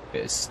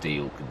bit of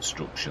steel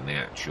construction, the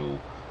actual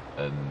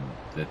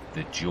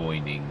the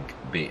joining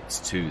bits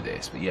to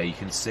this. But yeah, you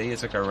can see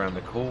as I go around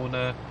the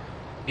corner,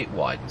 it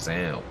widens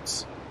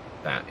out.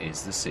 That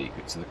is the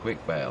secret to the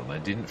quick bail, and I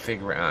didn't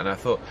figure it out, and I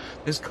thought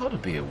there's got to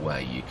be a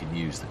way you can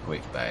use the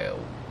quick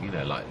bail, you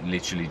know, like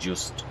literally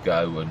just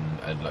go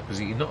and like, because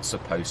you're not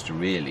supposed to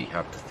really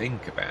have to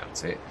think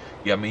about it.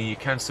 Yeah, I mean, you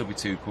can still be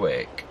too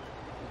quick.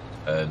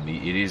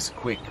 It is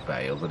quick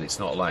bail, but it's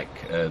not like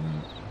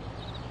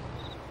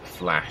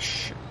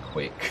flash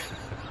quick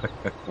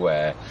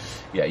where,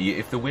 yeah,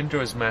 if the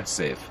window is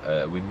massive,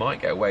 we might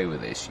get away with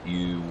this.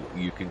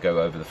 You can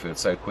go over the field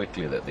so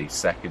quickly that the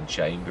second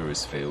chamber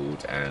is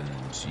filled, and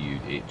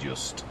it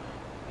just,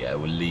 yeah,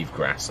 will leave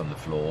grass on the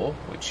floor,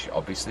 which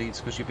obviously it's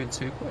because you've been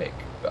too quick.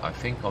 But I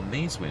think on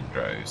these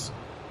windrows,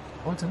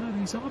 oh, I don't know,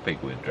 these are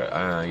big windrows.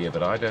 Yeah,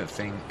 but I don't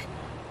think,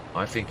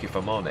 I think if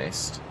I'm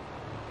honest,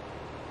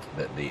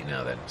 that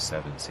now then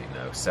 70,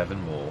 no,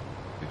 7 more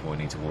before we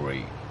need to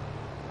worry.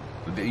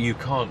 You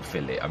can't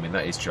fill it. I mean,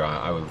 that is true.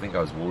 I think I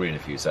was worrying a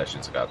few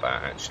sessions ago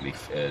about actually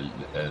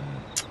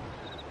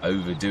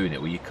overdoing it.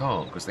 Well, you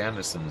can't, because the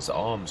Anderson's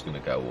arm's going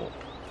to go up.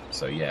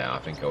 So yeah, I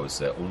think I was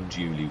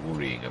unduly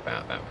worrying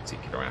about that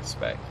particular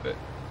aspect. But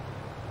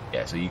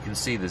yeah, so you can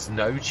see there's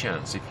no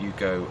chance if you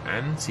go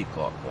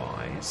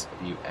anti-clockwise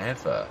of you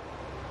ever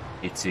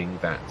hitting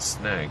that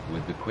snag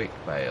with the quick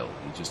bail.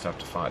 You just have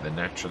to fight the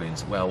natural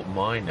instinct. Well,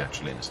 my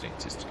natural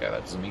instinct is to go.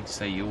 That doesn't mean to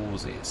say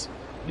yours is,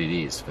 but it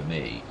is for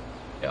me.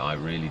 I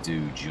really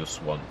do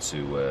just want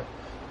to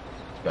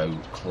go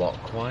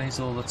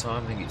clockwise all the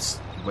time. I think it's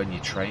when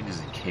you're trained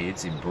as a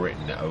kid in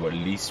Britain, or at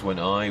least when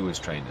I was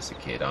trained as a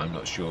kid. I'm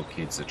not sure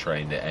kids are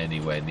trained at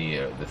anywhere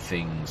near the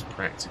things,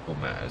 practical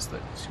matters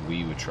that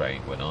we were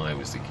trained when I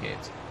was a kid.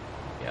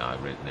 Yeah, I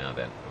read now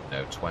then.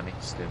 No, 20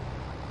 still.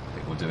 I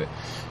think we'll do it.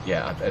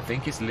 Yeah, I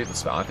think it's a little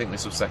spell. I think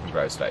this was second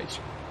growth stage.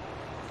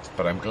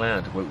 But I'm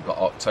glad we've got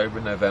October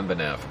and November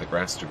now for the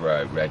grass to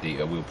grow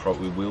ready. We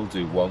will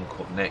do one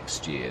cut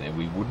next year, and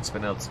we wouldn't have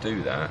been able to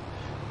do that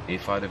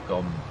if I'd have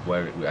gone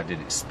where I did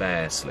it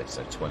sparsely,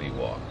 so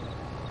 21.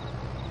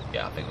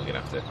 Yeah, I think we're going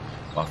to have to.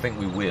 Well, I think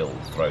we will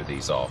throw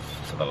these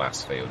off for the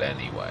last field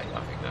anyway.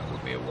 I think that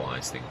would be a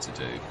wise thing to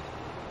do.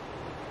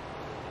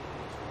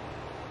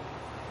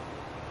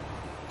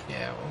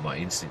 Yeah, well, my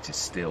instinct is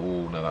still...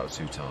 Oh, no, that was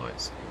too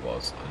tight. It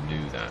was. I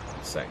knew that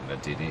the second I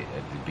did it.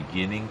 At the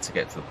beginning, to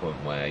get to the point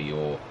where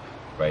your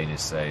brain is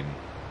saying...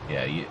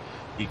 Yeah, you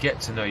get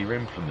to know your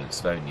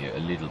implements, don't you, a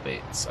little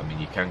bit. I mean,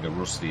 you can go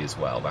rusty as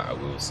well, that I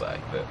will say.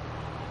 But,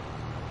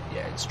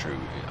 yeah, it's true.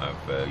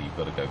 You've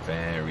got to go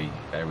very,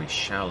 very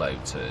shallow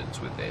turns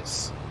with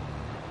this,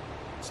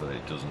 so that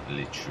it doesn't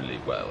literally...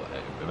 Well,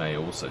 it may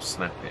also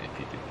snap it if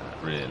you did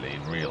that, really,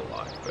 in real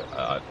life.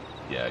 But...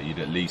 yeah, you'd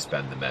at least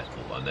bend the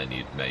metal, and then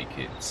you'd make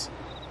it...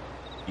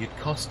 You'd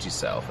cost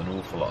yourself an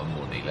awful lot of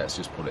money, let's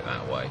just put it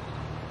that way.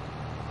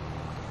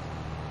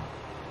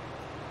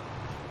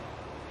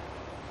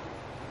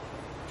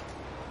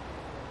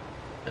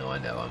 No, I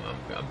know,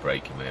 I'm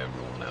breaking my own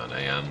rule now, and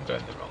I am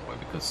going the wrong way,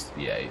 because,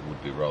 yeah, it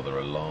would be rather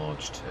a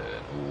large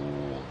turn.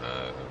 Oh,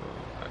 no,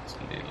 that's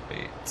a little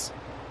bit...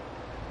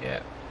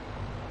 Yeah.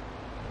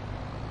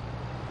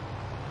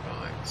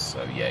 Right,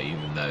 so, yeah,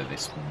 even though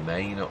this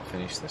may not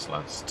finish this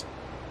last...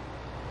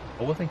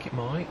 Oh, I think it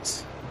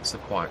might. It's a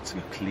quite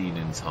clean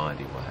and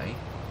tidy way,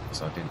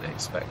 so I didn't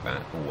expect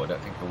that. Oh, I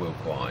don't think I will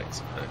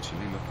quite,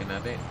 actually, looking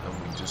at it.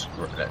 And we just...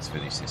 Let's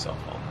finish this off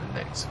on the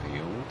next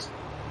field.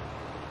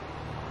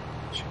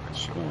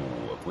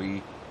 Oh, have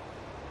we...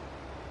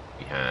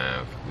 We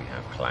have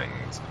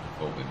clanged.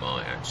 Thought we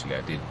might, actually.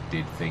 I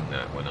did think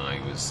that when I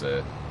was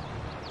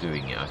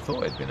doing it. I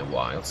thought it'd been a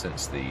while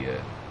since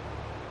the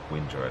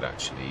winter had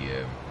actually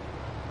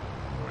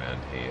come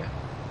around here.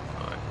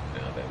 Right,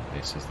 now then,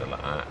 this is the...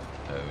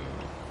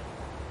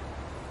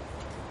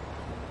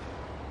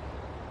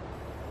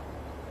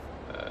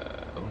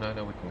 oh,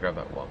 no, we can grab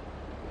that one.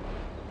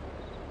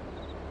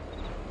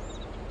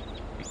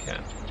 We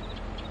can.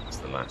 It's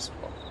the last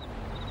one.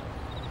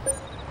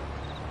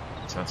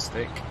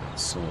 Fantastic.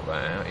 Let's sort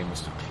that out. It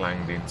must have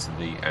clanged into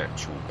the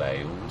actual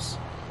bales.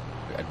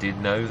 I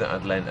did know that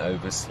I'd leant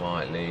over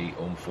slightly,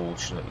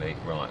 unfortunately.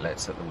 Right,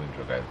 let's let the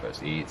window go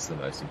first. It's the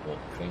most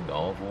important thing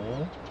of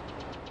all.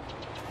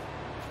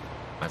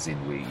 As in,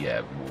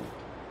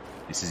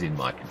 this is in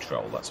my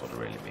control, that's what I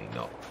really mean,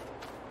 not...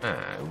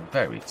 Oh,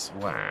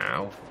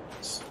 wow.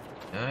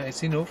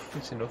 It's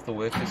enough, the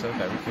workers are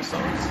very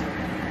precise.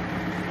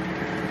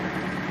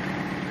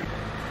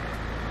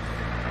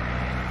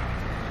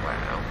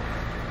 Wow.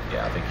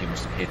 Yeah, I think he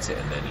must have hit it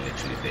and then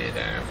literally veered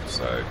out,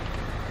 so...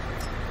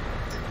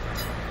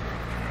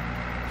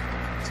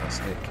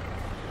 Fantastic.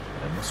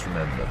 I must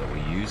remember that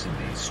we're using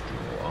these straw,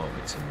 aren't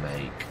we, to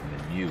make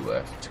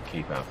manure to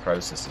keep our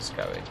processes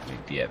going.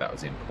 Yeah, that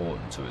was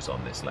important to us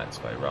on this Let's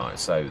Play. Right,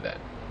 so then,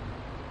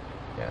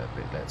 yeah,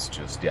 but let's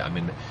just, yeah, I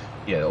mean,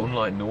 yeah,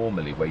 unlike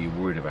normally where you're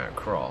worried about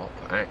crop,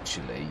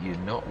 actually you're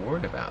not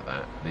worried about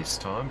that this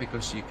time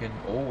because you can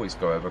always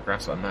go over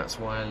grass, and that's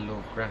why I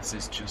love grass.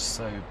 It's just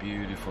so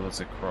beautiful as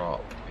a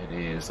crop. It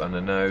is, and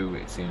I know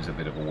it seems a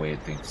bit of a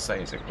weird thing to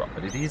say as a crop,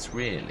 but it is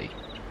really.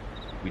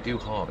 We do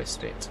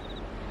harvest it.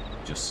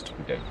 Just,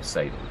 we don't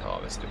say that we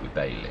harvest it, we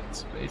bale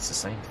it, but it's the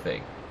same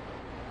thing.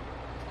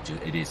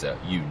 It is a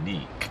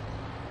unique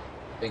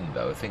thing,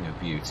 though, a thing of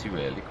beauty,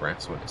 really,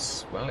 grass. When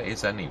it's, well, it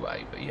is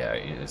anyway, but yeah,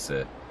 it is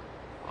a.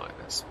 Right,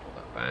 let's put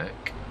that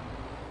back,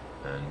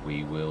 and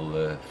we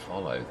will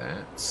follow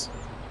that.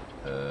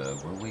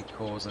 Will we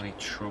cause any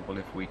trouble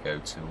if we go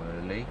too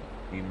early?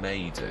 We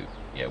may do.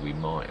 Yeah, we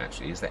might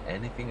actually. Is there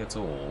anything at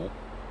all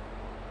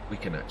we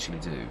can actually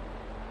do?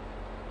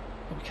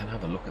 We can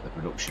have a look at the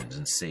productions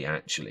and see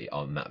actually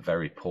on that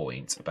very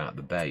point about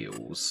the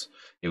bales.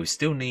 Yeah, we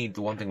still need,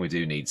 the one thing we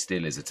do need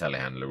still is a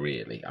telehandler,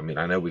 really. I mean,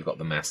 I know we've got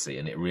the Massey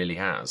and it really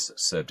has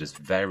served us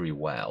very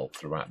well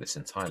throughout this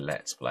entire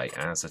Let's Play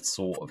as a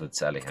sort of a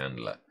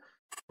telehandler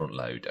front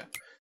loader.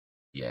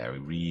 Yeah,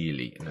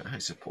 really, and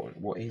that's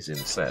important. What is in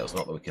sales?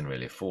 Not that we can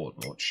really afford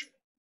much.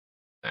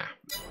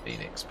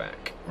 Phoenix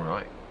back.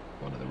 Right,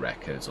 one of the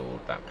records or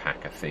that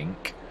pack, I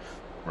think.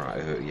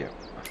 Right, yeah,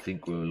 I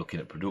think we were looking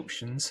at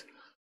productions.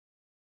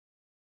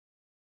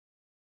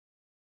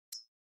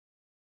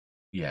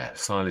 Yeah,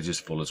 silage is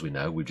full, as we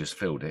know. We've just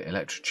filled it.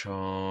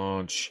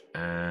 Electrocharge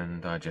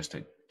and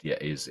digested, yeah,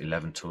 is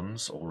 11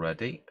 tons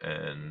already.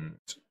 And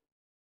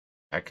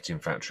packaging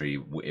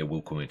factory, it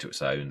will come into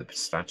its own. The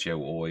pistachio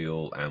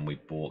oil, and we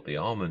bought the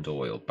almond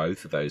oil.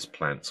 Both of those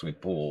plants we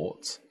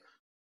bought,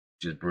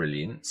 which is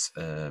brilliant.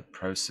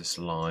 Processed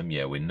lime,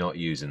 yeah, we're not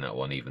using that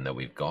one, even though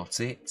we've got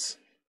it.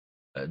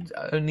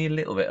 Only a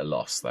little bit of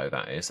loss, though.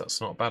 That's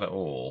not bad at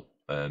all.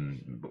 I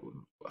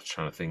was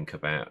trying to think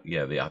about,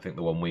 yeah, I think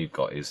the one we've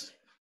got is.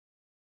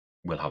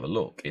 We'll have a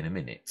look in a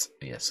minute.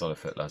 Yeah, solid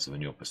fertilizer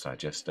manure plus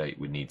digestate.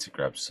 We need to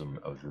grab some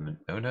of the.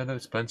 Oh no,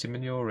 there's plenty of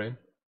manure in.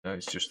 No,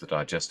 it's just the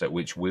digestate,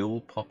 which will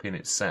pop in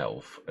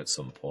itself at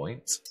some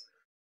point.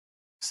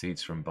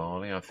 Seeds from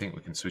barley. I think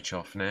we can switch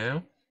off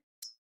now.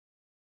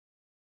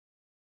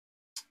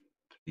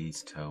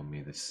 Please tell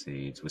me the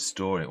seeds. We're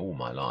storing all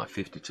my life.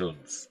 50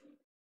 tons.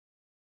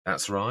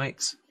 That's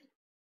right.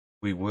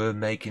 We were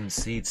making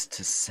seeds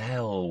to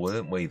sell,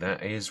 weren't we?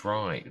 That is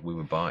right. We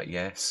were buying,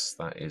 yes,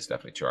 that is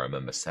definitely true. I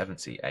remember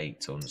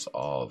 78 tons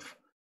of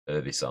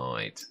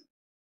herbicide.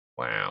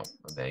 Wow,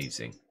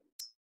 amazing.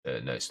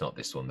 No, it's not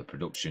this one. The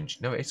production,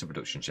 no, it's a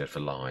production shed for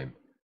lime.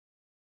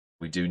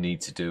 We do need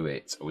to do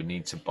it. We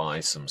need to buy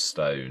some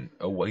stone.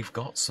 Oh, we've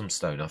got some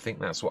stone. I think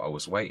that's what I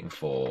was waiting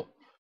for.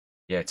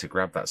 Yeah, to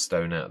grab that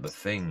stone out of the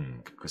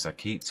thing, because I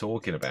keep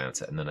talking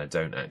about it and then I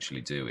don't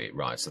actually do it.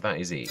 Right, so that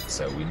is it.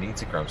 So we need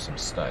to grab some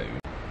stone.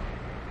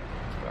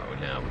 Well,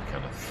 now we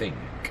kind of think.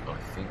 I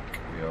think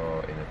we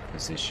are in a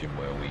position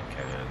where we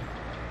can.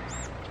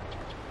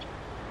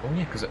 Oh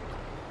yeah, because I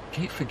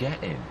keep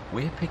forgetting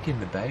we're picking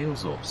the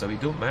bales up, so it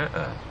don't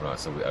matter. Right,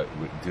 so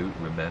we do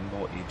remember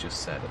what you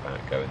just said about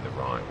going the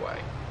right way.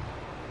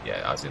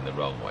 Yeah, as in the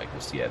wrong way,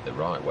 because yeah, the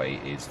right way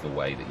is the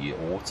way that you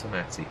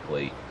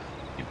automatically.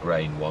 Your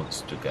brain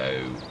wants to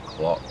go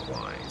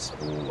clockwise,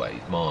 always.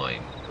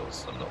 Mine,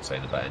 because I'm not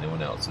saying about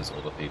anyone else's.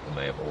 Other people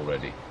may have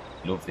already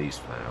loved these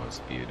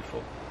flowers.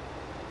 Beautiful.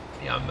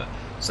 Yeah, I'm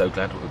so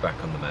glad that we're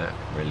back on the map.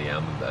 Really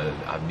am.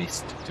 I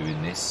missed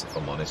doing this, if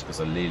I'm honest, because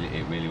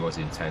it really was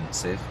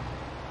intensive.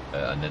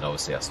 And then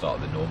obviously I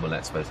started the normal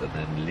Let's Plays, and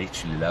then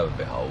literally, lo and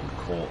behold,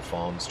 caught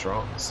Farms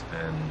Drops.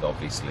 And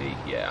obviously,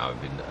 yeah, I've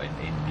been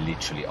in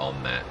literally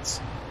on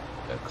that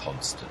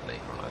constantly.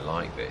 I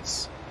like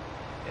this.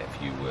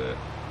 If you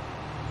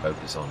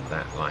focus on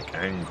that like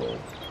angle,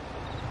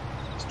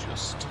 let's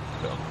just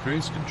put it on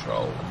cruise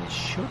control, and we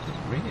shouldn't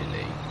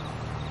really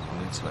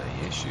run into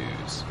any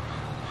issues.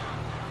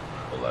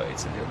 Although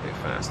it's a little bit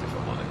fast, if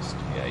I'm honest.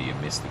 Yeah, you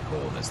miss the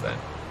corners then.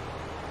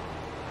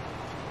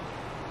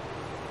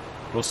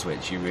 Plus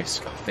which you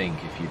risk, I think,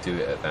 if you do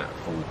it at that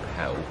full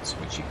pelt,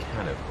 which you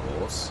can of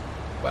course,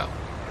 well,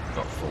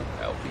 not full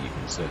pelt, but you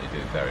can certainly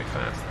do it very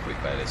fast. The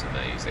quick bale is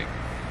amazing.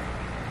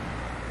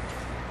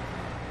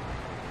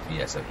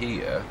 Yeah, so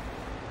here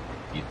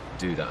you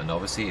do that, and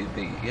obviously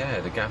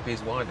the gap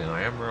is widening.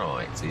 I am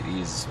right. It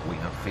is. We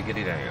have figured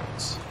it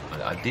out.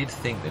 I did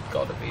think there'd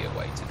got to be a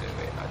way to do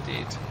it. I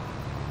did.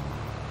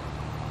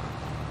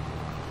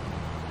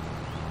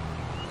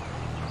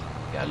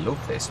 Yeah, I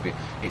love this.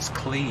 It's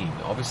clean.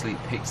 Obviously,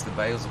 it picks the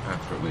bales up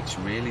after it, which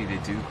really they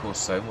do cause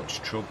so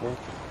much trouble.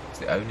 It's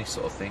the only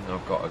sort of thing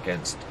I've got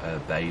against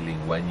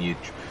baling when you're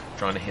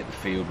trying to hit the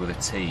field with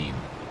a team,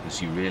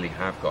 because you really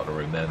have got to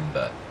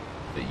remember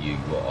that you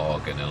are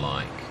going to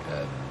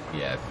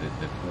Yeah,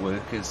 the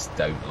workers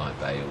don't like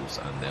bales,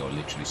 and they'll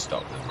literally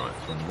stop them right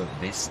in front of them.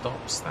 This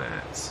stops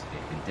that.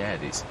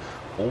 Dead. It's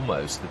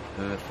almost the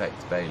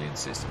perfect baling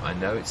system. I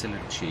know it's a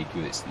little cheeky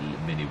with its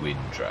mini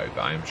windrow,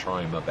 but I am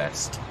trying my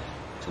best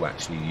to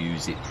actually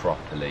use it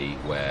properly,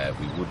 where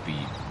we would be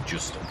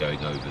just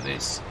going over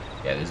this.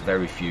 Yeah, there's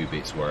very few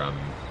bits where I'm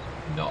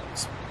not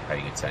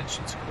paying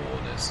attention to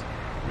corners,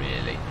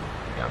 really.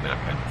 Yeah, I mean, I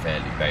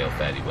can bail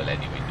fairly well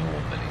anyway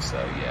normally, so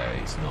yeah,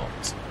 it's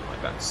not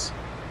like that's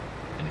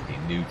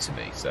anything new to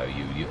me. So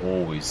you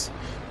always,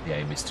 the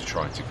aim is to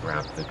try to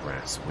grab the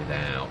grass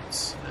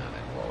without, now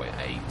then, what we're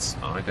 8.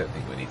 I don't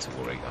think we need to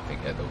worry. I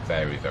think at the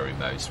very, very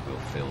most we'll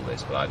fill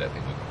this, but I don't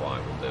think we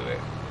quite will do it.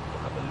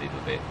 We'll have a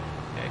little bit,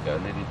 yeah, go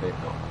a little bit,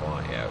 not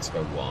quite, yeah, let's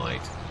go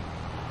wide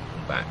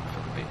and back for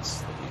the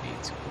bits that we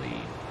need to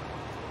clean.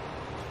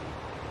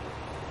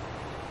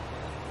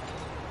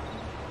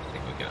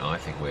 I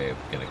think we're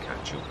going to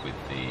catch up with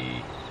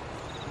the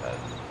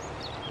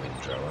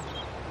windrower.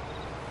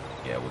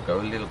 Yeah, we'll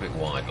go a little bit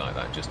wide like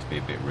that just to be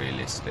a bit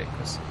realistic,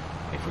 because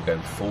if we're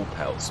going full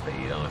pelt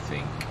speed, I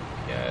think,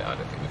 yeah, I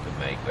don't think we can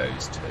make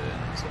those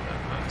turns at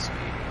that kind of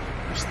speed.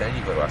 Which then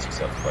you've got to ask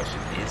yourself the question,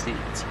 is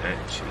it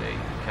actually,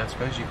 I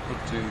suppose you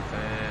could do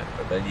that,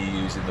 but then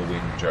you're using the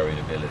windrowing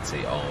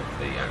ability of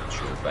the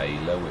actual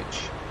baler,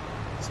 which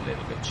is a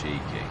little bit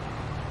cheeky.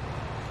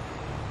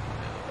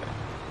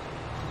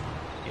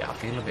 Yeah, I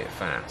feel a bit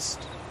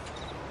fast.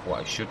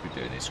 What I should be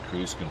doing is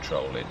cruise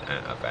controlling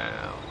at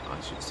about, I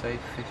should say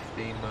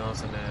 15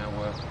 miles an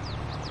hour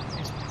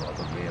is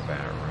probably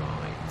about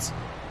right.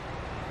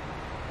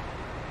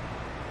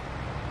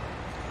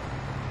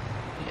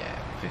 Yeah,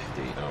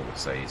 15 I would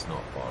say is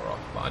not far off,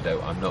 but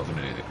I'm not going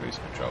to do the cruise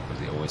control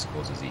because it always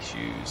causes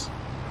issues.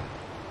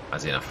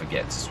 As in, I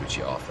forget to switch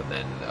it off, and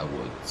then I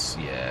would,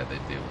 yeah,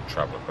 they'll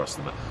travel across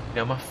the map.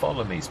 Now, my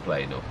follow me's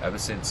playing up ever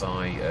since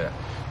I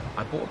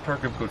bought a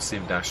program called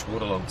Sim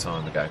Dashboard a long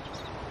time ago,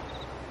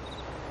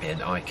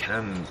 and I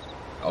can,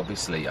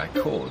 obviously, I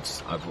could.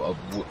 I've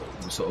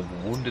sort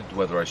of wondered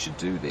whether I should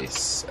do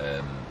this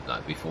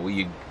like before.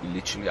 You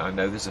literally, I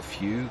know there's a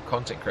few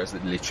content creators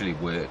that literally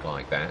work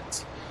like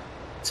that.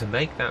 To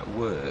make that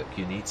work,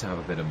 you need to have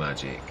a bit of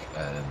magic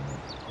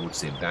called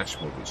Sim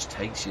Dashboard, which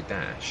takes your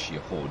dash,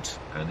 your HUD,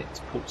 and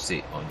it puts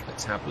it on a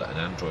tablet, an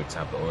Android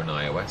tablet or an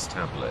iOS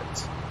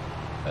tablet.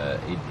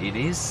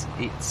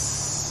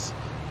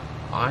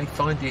 I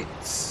find it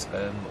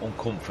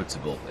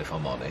uncomfortable, if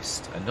I'm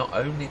honest. And not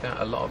only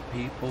that, a lot of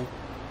people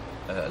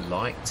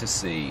like to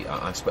see,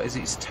 I suppose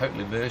it's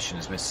total immersion,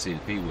 as Mr.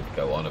 CDP would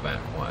go on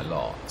about quite a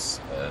lot,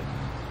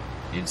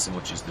 in so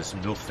much as there's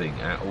nothing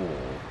at all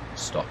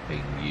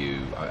stopping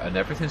you, and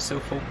everything still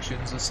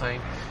functions the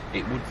same.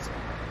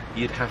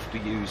 You'd have to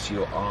use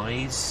your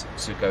eyes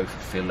to go for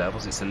fill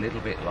levels. It's a little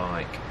bit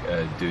like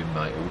doing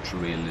my ultra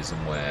realism,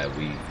 where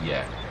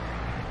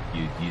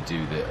you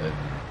do the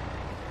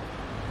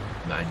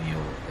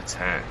manual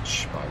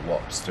attach by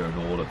Wopster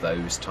and all of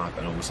those type,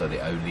 and also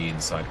the only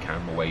inside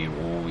camera where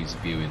you're always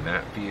viewing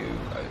that view.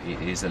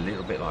 It is a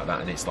little bit like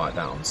that, and it's like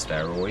that on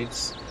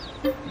steroids.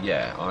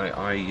 Yeah,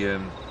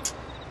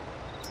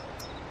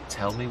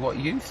 tell me what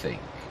you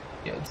think.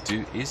 Yeah,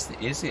 is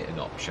it an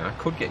option? I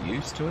could get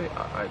used to it,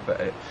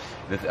 but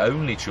the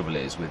only trouble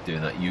is with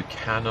doing that, you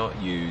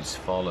cannot use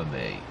follow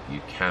me.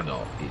 You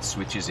cannot. It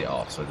switches it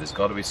off, so there's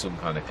got to be some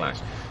kind of clash.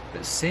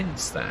 But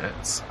since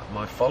that,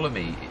 my follow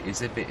me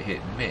is a bit hit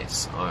and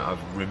miss.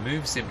 I've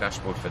removed Sim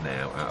Dashboard for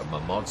now out of my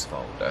mods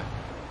folder.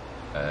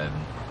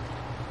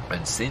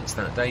 And since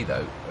that day,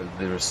 though,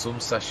 there are some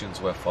sessions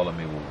where follow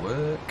me will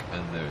work,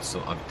 and there are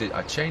some.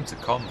 I changed the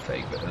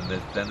config, but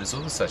then there's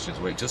other sessions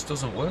where it just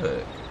doesn't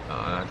work,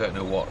 and I don't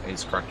know what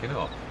is cracking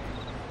up.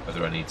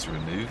 Whether I need to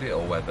remove it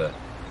or whether,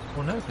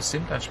 well, no, because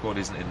Sim Dashboard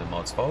isn't in the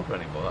mods folder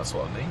anymore. That's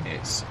what I mean.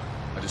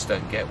 I just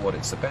don't get what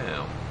it's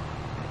about.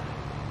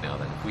 Now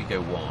then, if we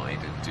go wide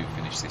and do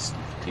finish this,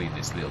 clean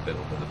this little bit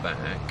up at the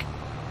back.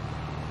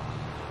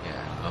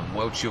 Yeah, I'm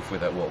well chuffed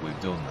with what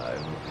we've done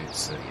though.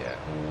 It's yeah.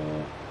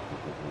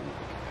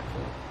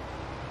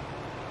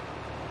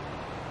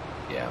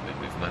 Yeah, I mean,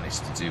 we've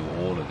managed to do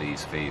all of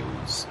these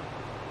fields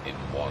in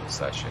one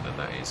session, and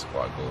that is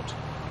quite good.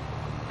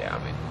 Yeah, I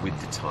mean, with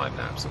the time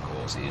lapse, of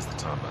course, it is the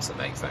time lapse that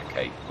makes that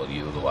capable.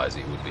 Otherwise,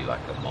 it would be like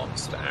a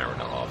monster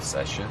hour-and-a-half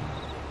session.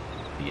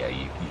 But yeah,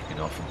 you can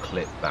often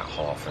clip that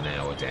half an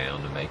hour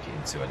down and make it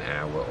into an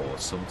hour, or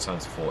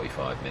sometimes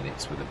 45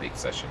 minutes with a big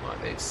session like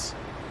this.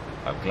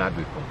 I'm glad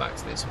we've come back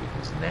to this,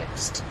 because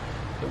next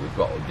we've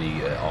got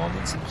the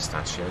almonds and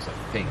pistachios. I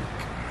think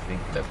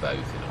they're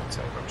both in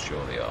October. I'm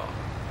sure they are.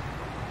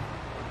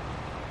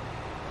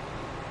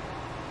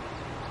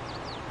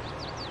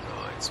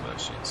 Right,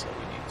 smashing. So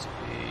we need to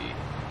be.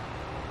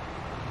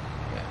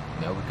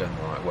 Yeah, no, we're going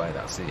the right way.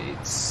 That's it.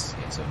 It's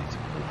only to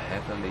pull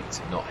heavily.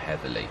 Not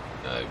heavily.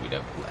 No, we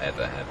don't pull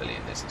ever heavily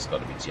in this. It's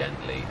got to be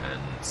gently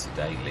and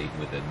sedately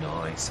with a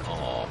nice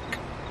arc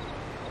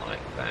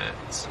like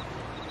that.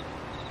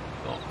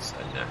 Not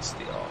a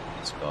nasty arc.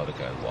 It's got to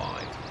go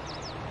wide.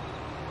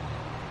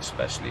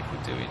 especially if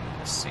we're doing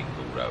a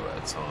single row at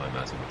a time,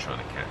 as if we're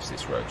trying to catch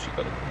this row, so you've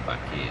got to come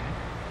back in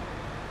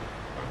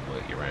and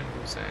work your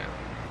angles out.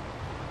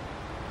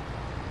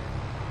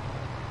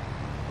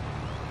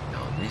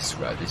 Now on this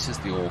row, this is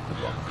the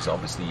awkward one, because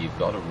obviously you've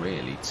got to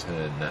really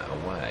turn that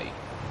away.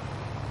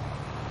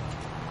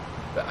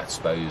 But I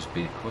suppose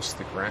because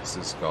the grass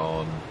has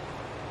gone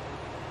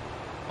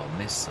on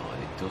this side,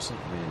 it doesn't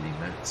really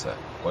matter.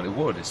 Well, it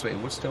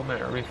would still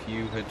matter if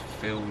you had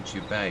filled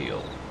your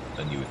bale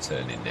and you were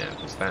turning now,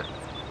 because that,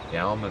 the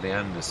arm of the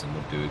Anderson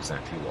would do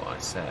exactly what I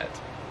said.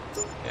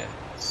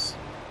 Yes.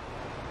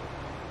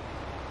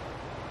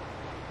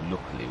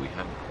 Luckily, we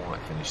haven't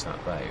quite finished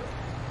that bale.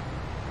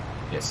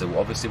 Yeah, so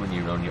obviously when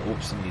you're on your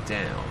ups and your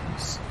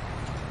downs,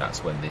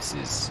 that's when this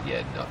is,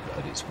 yeah, not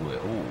at its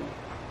worst. Ooh,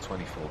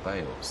 24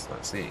 bales,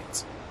 that's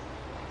it.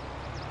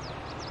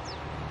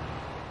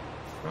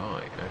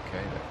 Right,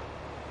 okay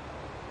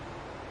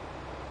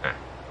then.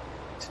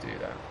 To do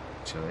that,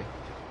 actually.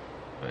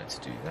 I need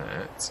to do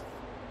that.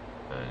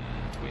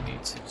 And we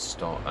need to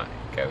start that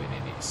going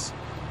in its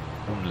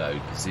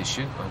unload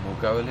position, and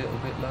we'll go a little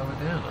bit lower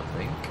down, I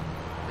think.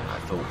 I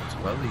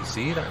thought, well, you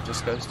see, that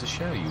just goes to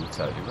show you were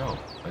totally wrong.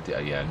 I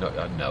did, yeah, no,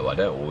 I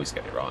don't always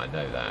get it right. I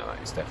know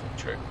that is definitely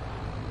true.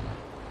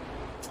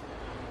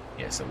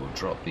 Yeah, so we'll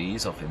drop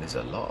these off, and there's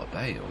a lot of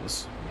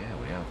bales. Yeah,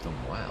 we have done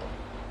well.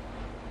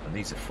 And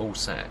these are full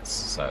sets,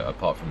 so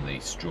apart from the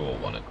straw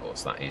one, of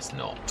course, that is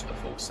not a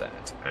full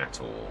set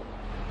at all.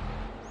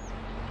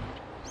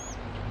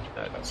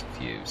 No, that's a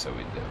few. So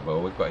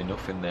we've got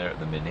enough in there at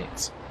the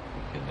minute.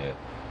 We can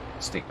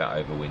stick that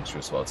over winter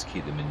as well to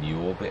keep the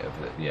manure bit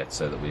of it, yeah,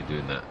 so that we're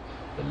doing that,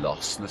 the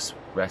lossless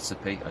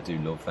recipe. I do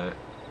love that.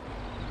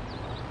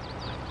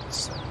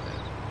 So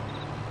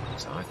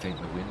I think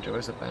the window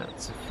is about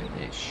to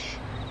finish.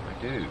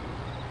 I do.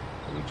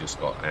 We've just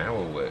got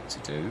our work to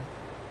do.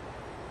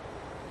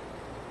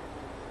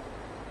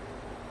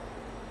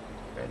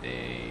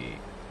 Ready.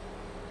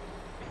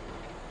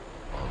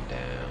 On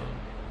down.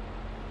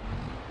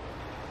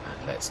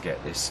 And let's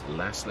get this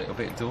last little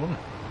bit done.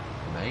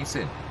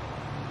 Amazing.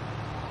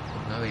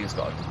 No, he's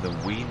got the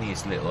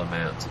weeniest little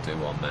amount to do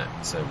on that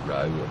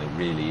row, and it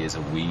really is a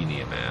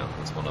weenie amount.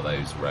 It's one of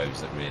those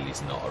rows that really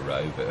is not a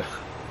row, but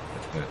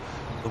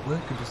the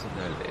worker doesn't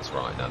know this.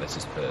 Right, now this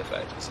is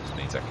perfect. This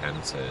means I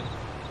can turn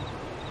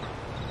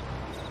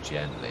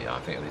gently. I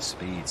think the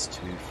speed's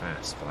too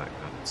fast for that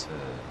kind of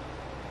turn.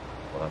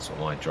 Well, that's what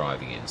my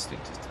driving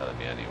instinct is telling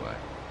me anyway.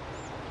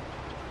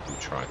 We'll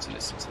try to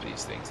listen to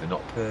these things. They're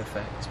not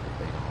perfect, but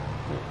they are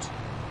good.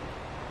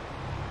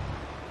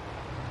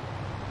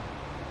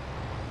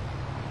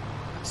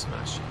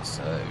 Smashing.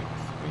 So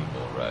 3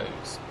 more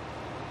rows.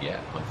 Yeah,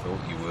 I thought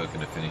you were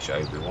going to finish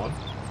Obi-Wan.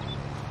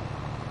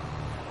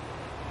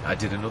 I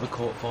did another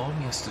court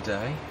farm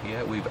yesterday.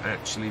 Yeah, we've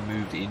actually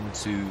moved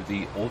into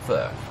the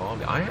other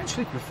farm. I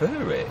actually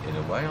prefer it in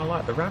a way. I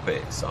like the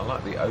rabbits. I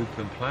like the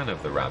open plan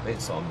of the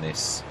rabbits on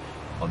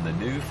the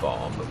new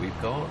farm that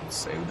we've got.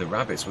 So the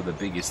rabbits were the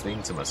biggest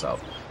thing to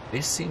myself.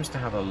 This seems to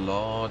have a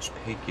large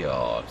pig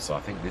yard, so I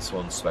think this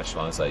one's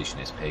specialisation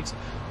is pigs.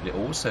 But it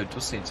also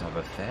does seem to have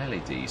a fairly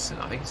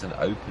decent, I think it's an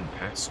open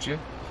pasture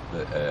for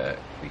the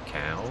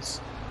cows.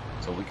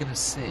 So we're going to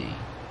see.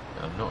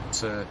 I'm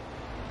not,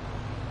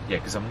 yeah,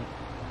 because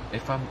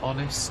if I'm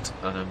honest,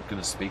 and I'm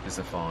going to speak as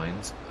a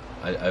find,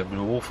 I have an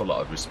awful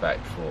lot of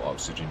respect for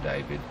Oxygen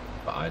David,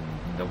 but I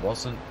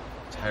wasn't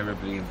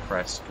terribly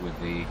impressed with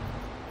the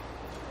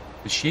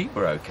sheep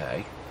were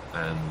okay,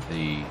 and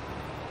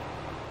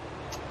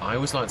I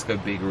always like to go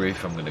bigger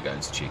if I'm going to go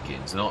into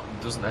chickens.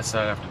 Doesn't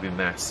necessarily have to be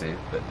massive,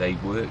 but they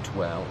worked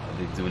well. And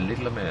they do a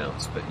little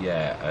amounts, but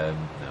yeah,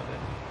 no,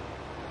 then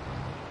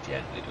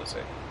gently does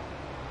it.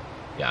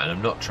 Yeah, and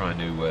I'm not trying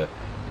to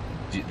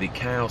the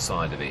cow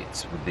side of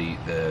it with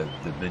the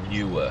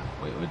manure.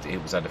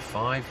 It was at a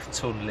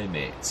 5-ton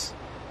limit.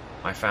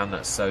 I found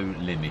that so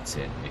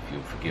limiting, if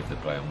you'll forgive the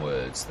play on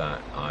words,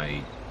 that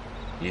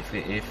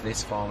if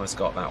this farmer's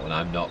got that one,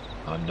 I'm going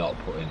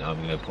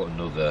to put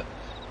another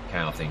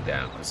cow thing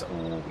down, because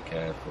be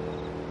careful,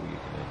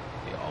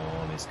 your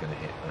arm is going to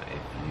hit that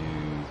if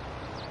you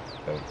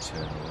don't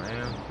turn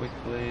around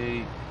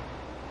quickly.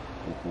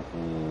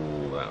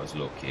 Ooh, that was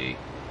lucky.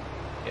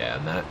 Yeah,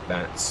 and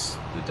that's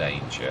the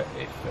danger.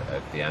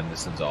 If the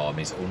Anderson's arm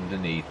is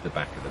underneath the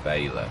back of the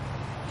baler,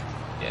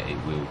 yeah, it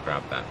will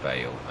grab that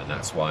bale, and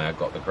that's why I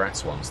got the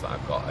grass ones that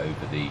I've got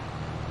over the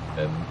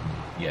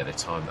the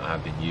time that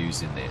I've been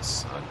using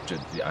this.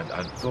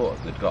 I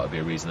thought there'd got to be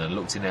a reason. I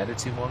looked in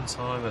editing one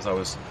time as I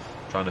was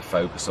trying to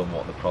focus on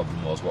what the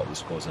problem was, what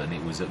was causing, and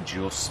it was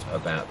just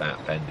about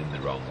that bending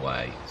the wrong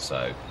way.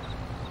 So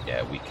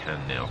yeah, we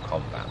can now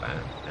combat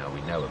that. Now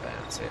we know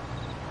about it.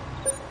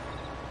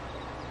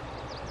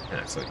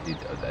 Yeah, so it did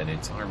an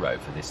entire row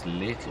for this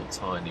little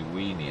tiny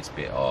weeniest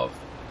bit of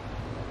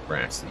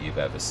grass that you've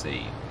ever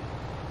seen.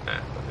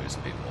 But there's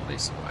a bit more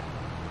this way.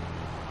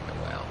 Oh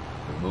well.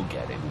 We'll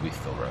get it, we'll be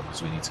thorough,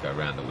 because we need to go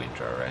around the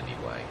windrow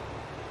anyway.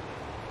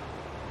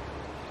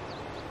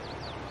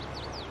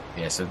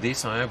 Yeah, so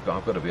this I've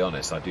got to be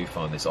honest, I do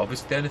find this.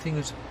 Obviously, the only thing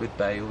is with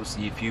bales,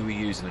 if you were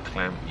using a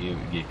clamp,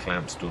 your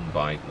clamp's done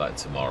by like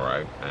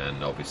tomorrow,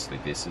 and obviously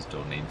this is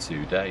done in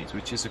 2 days,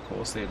 which is of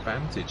course the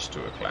advantage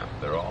to a clamp.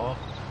 There are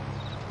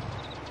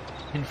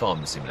in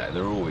Farming Simulator,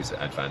 there are always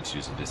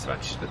advantages and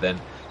disadvantages, but then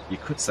you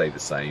could say the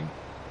same.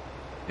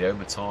 The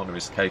Omatana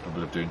is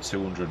capable of doing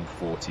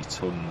 240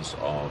 tons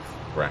of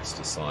grass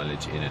to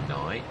silage in a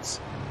night.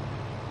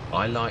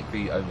 I like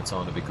the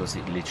Omatana because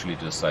it literally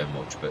does so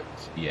much, but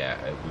yeah,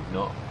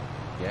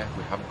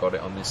 we haven't got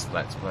it on this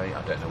Let's Play.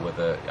 I don't know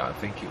whether, I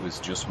think it was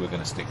just we're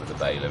going to stick with the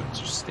baler and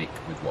just stick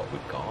with what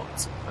we've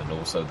got, and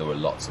also there were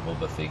lots of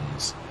other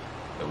things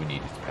that we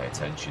needed to pay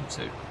attention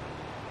to.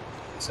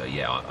 So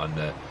yeah,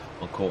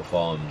 on Court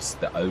Farms,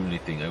 the only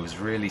thing, it was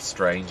really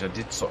strange, I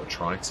did sort of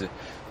try to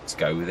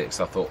go with it, because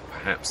I thought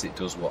perhaps it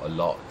does what a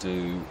lot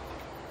do,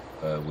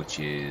 which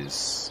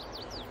is,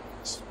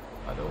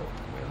 I don't,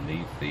 we'll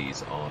leave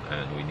these on,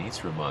 and we need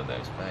to remind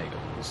those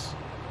bagels,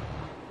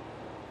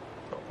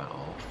 drop that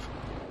off.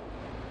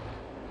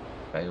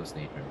 Bagels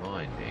need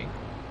reminding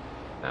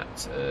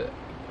that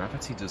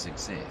gravity does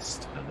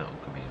exist, and that will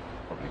come in,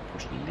 probably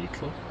pushed a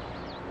little.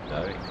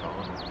 No, it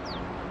can't.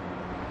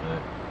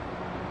 No.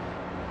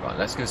 Right,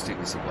 let's go stick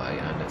this away,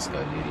 and let's go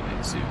a little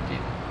bit zoomed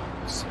in.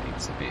 So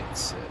it's a bit,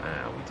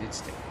 we did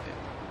stick with it.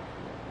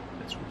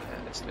 Let's repair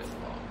this little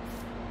part.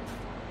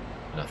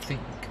 And I think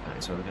that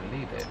is where we're going to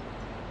leave it.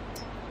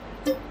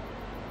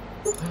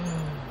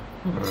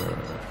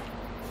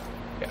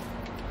 Yeah,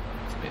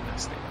 it's a bit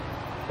nasty.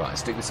 Right,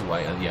 stick this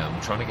away, and yeah,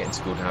 I'm trying to get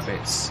into good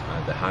habits.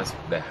 There has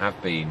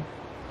been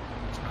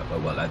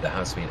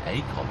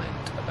a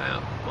comment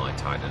about my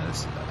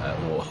tidiness,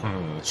 or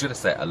should I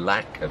say a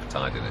lack of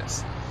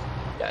tidiness.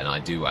 Yeah, and I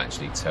do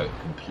actually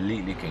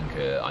completely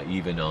concur.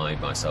 Even I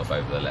myself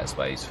over the Let's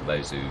Plays, for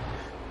those who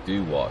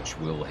do watch,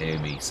 will hear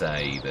me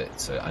say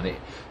that, and it,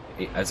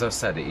 as I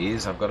said, it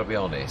is, I've got to be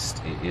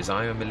honest, it is,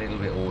 I am a little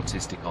bit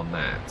autistic on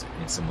that,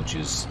 in so much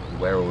as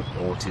where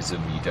autism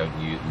you don't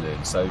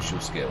learn social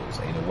skills.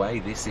 In a way,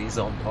 this is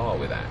on par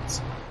with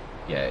that.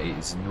 Yeah,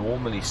 it's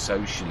normally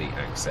socially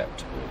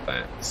acceptable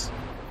that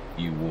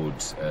you would,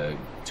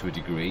 to a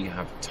degree,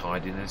 have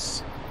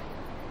tidiness.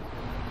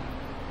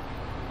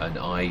 And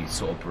I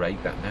sort of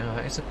break that now.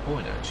 That is a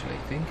point, actually,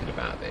 thinking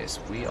about this.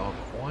 We are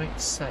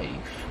quite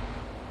safe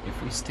if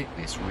we stick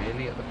this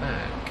really at the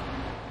back,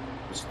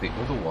 because the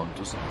other one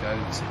doesn't go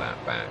to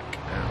that back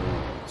at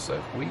all. So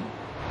if we...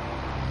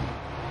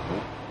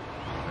 Oh,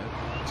 no,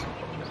 that's not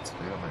what I meant to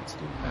do. I meant to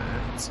do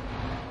that.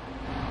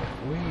 If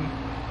we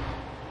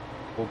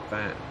plug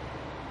that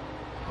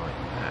like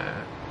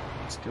that,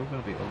 it's still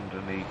going to be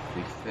underneath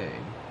the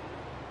thing.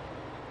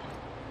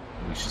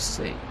 We should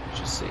see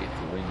if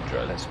the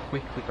windrow, let's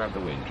quickly grab the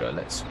windrow,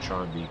 let's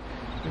try and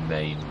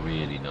remain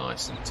really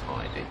nice and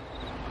tidy.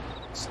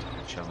 Stick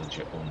the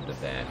Challenger under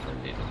there for a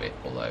little bit,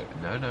 although,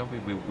 no,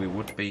 we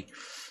would be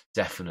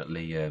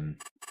definitely,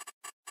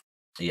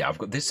 yeah,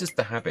 this is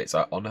the habits.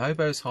 On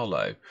Hobo's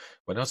Hollow,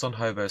 when I was on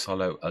Hobo's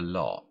Hollow a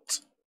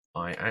lot,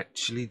 I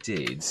actually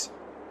did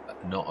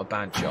not a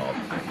bad job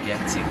at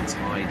getting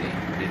tidy.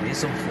 It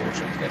is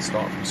unfortunate to get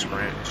started from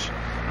scratch.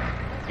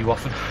 You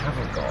often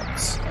haven't got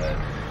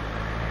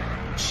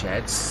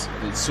sheds.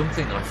 It's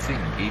something I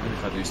think, even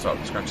if I do start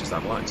from scratch, as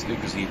I'd like to do,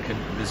 because you can.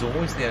 There's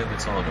always the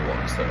Omatana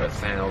ones that are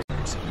 €1,000,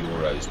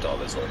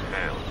 dollars, or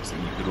pounds,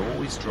 and you could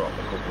always drop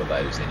a couple of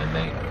those in.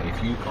 And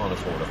if you can't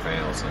afford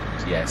 1,000,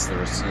 yes, there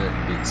are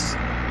certain bits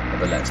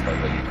of a Let's Play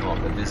where you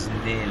can't, but there's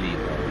nearly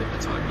all of the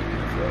time you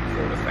can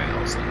afford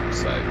 1,000.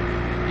 So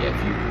yeah,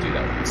 if you can do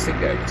that, we can stick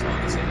the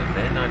Omatanas in, and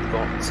then I've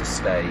got to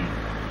stay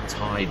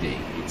tidy.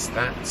 It's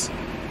that.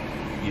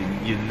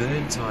 You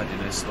learn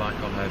tidiness like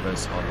on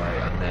Hobo's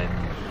Hollow, and then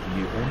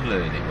you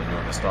unlearn it when you're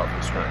on a start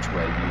from scratch,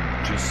 where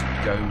you just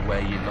go where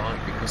you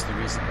like because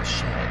there isn't a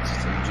shed.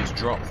 So you just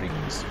drop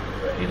things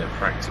in a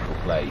practical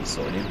place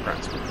or an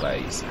impractical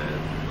place,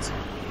 and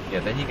yeah,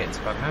 then you get into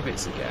bad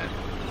habits again.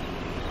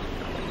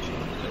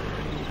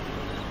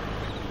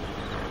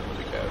 Where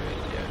we go in?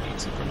 Yeah, I need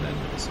to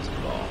remember this is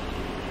block.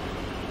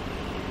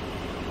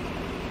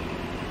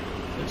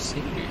 So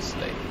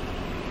seriously.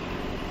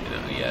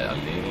 Yeah, a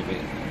little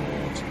bit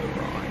more to the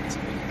right.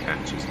 It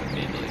catches the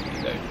middle if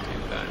you don't do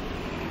that.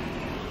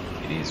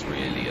 It is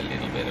really a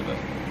little bit of a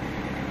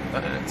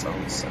balance, I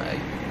would say.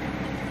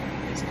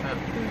 It's about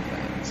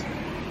perfect.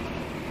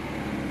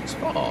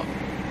 Spot on.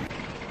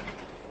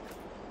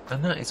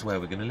 And that is where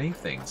we're going to leave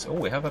things. Oh,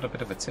 we have had a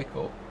bit of a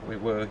tickle. We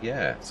were,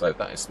 yeah, so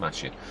that is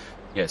smashing.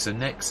 Yeah, so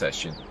next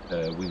session,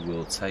 we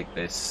will take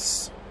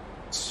this.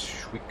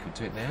 We could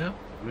do it now.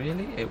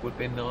 Really, it would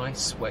be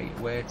nice. Wait,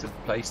 where to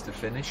place to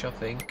finish? I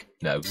think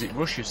no, because it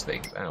rushes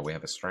things. Ah, we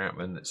have a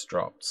Stroutman that's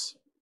dropped.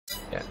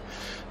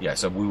 Yeah.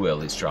 So we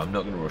will. It's true. I'm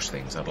not going to rush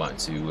things. I'd like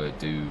to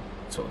do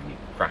sort of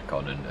crack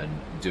on and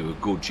do a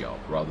good job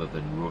rather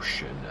than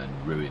rush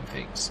and ruin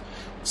things.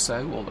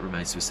 So all that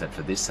remains to be said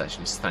for this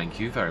session is thank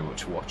you very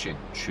much for watching.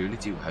 Truly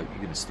do hope you're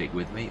going to stick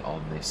with me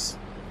on this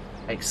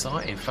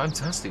Exciting,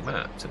 fantastic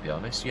map, to be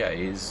honest. Yeah, it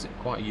is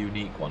quite a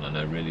unique one, and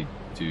I really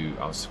do.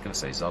 I was going to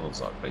say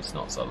Zuddlezard, but it's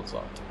not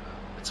Zuddlezard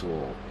at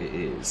all. It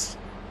is.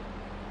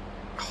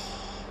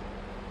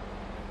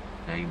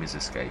 Name is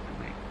escaping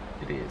me.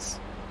 It is,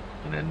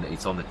 and then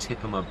it's on the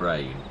tip of my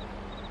brain.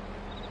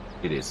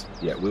 It is.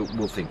 Yeah, we'll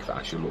think of that.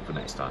 I should look for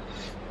next time.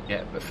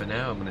 Yeah, but for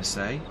now, I'm going to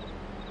say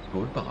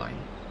goodbye.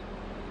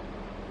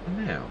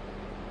 And now.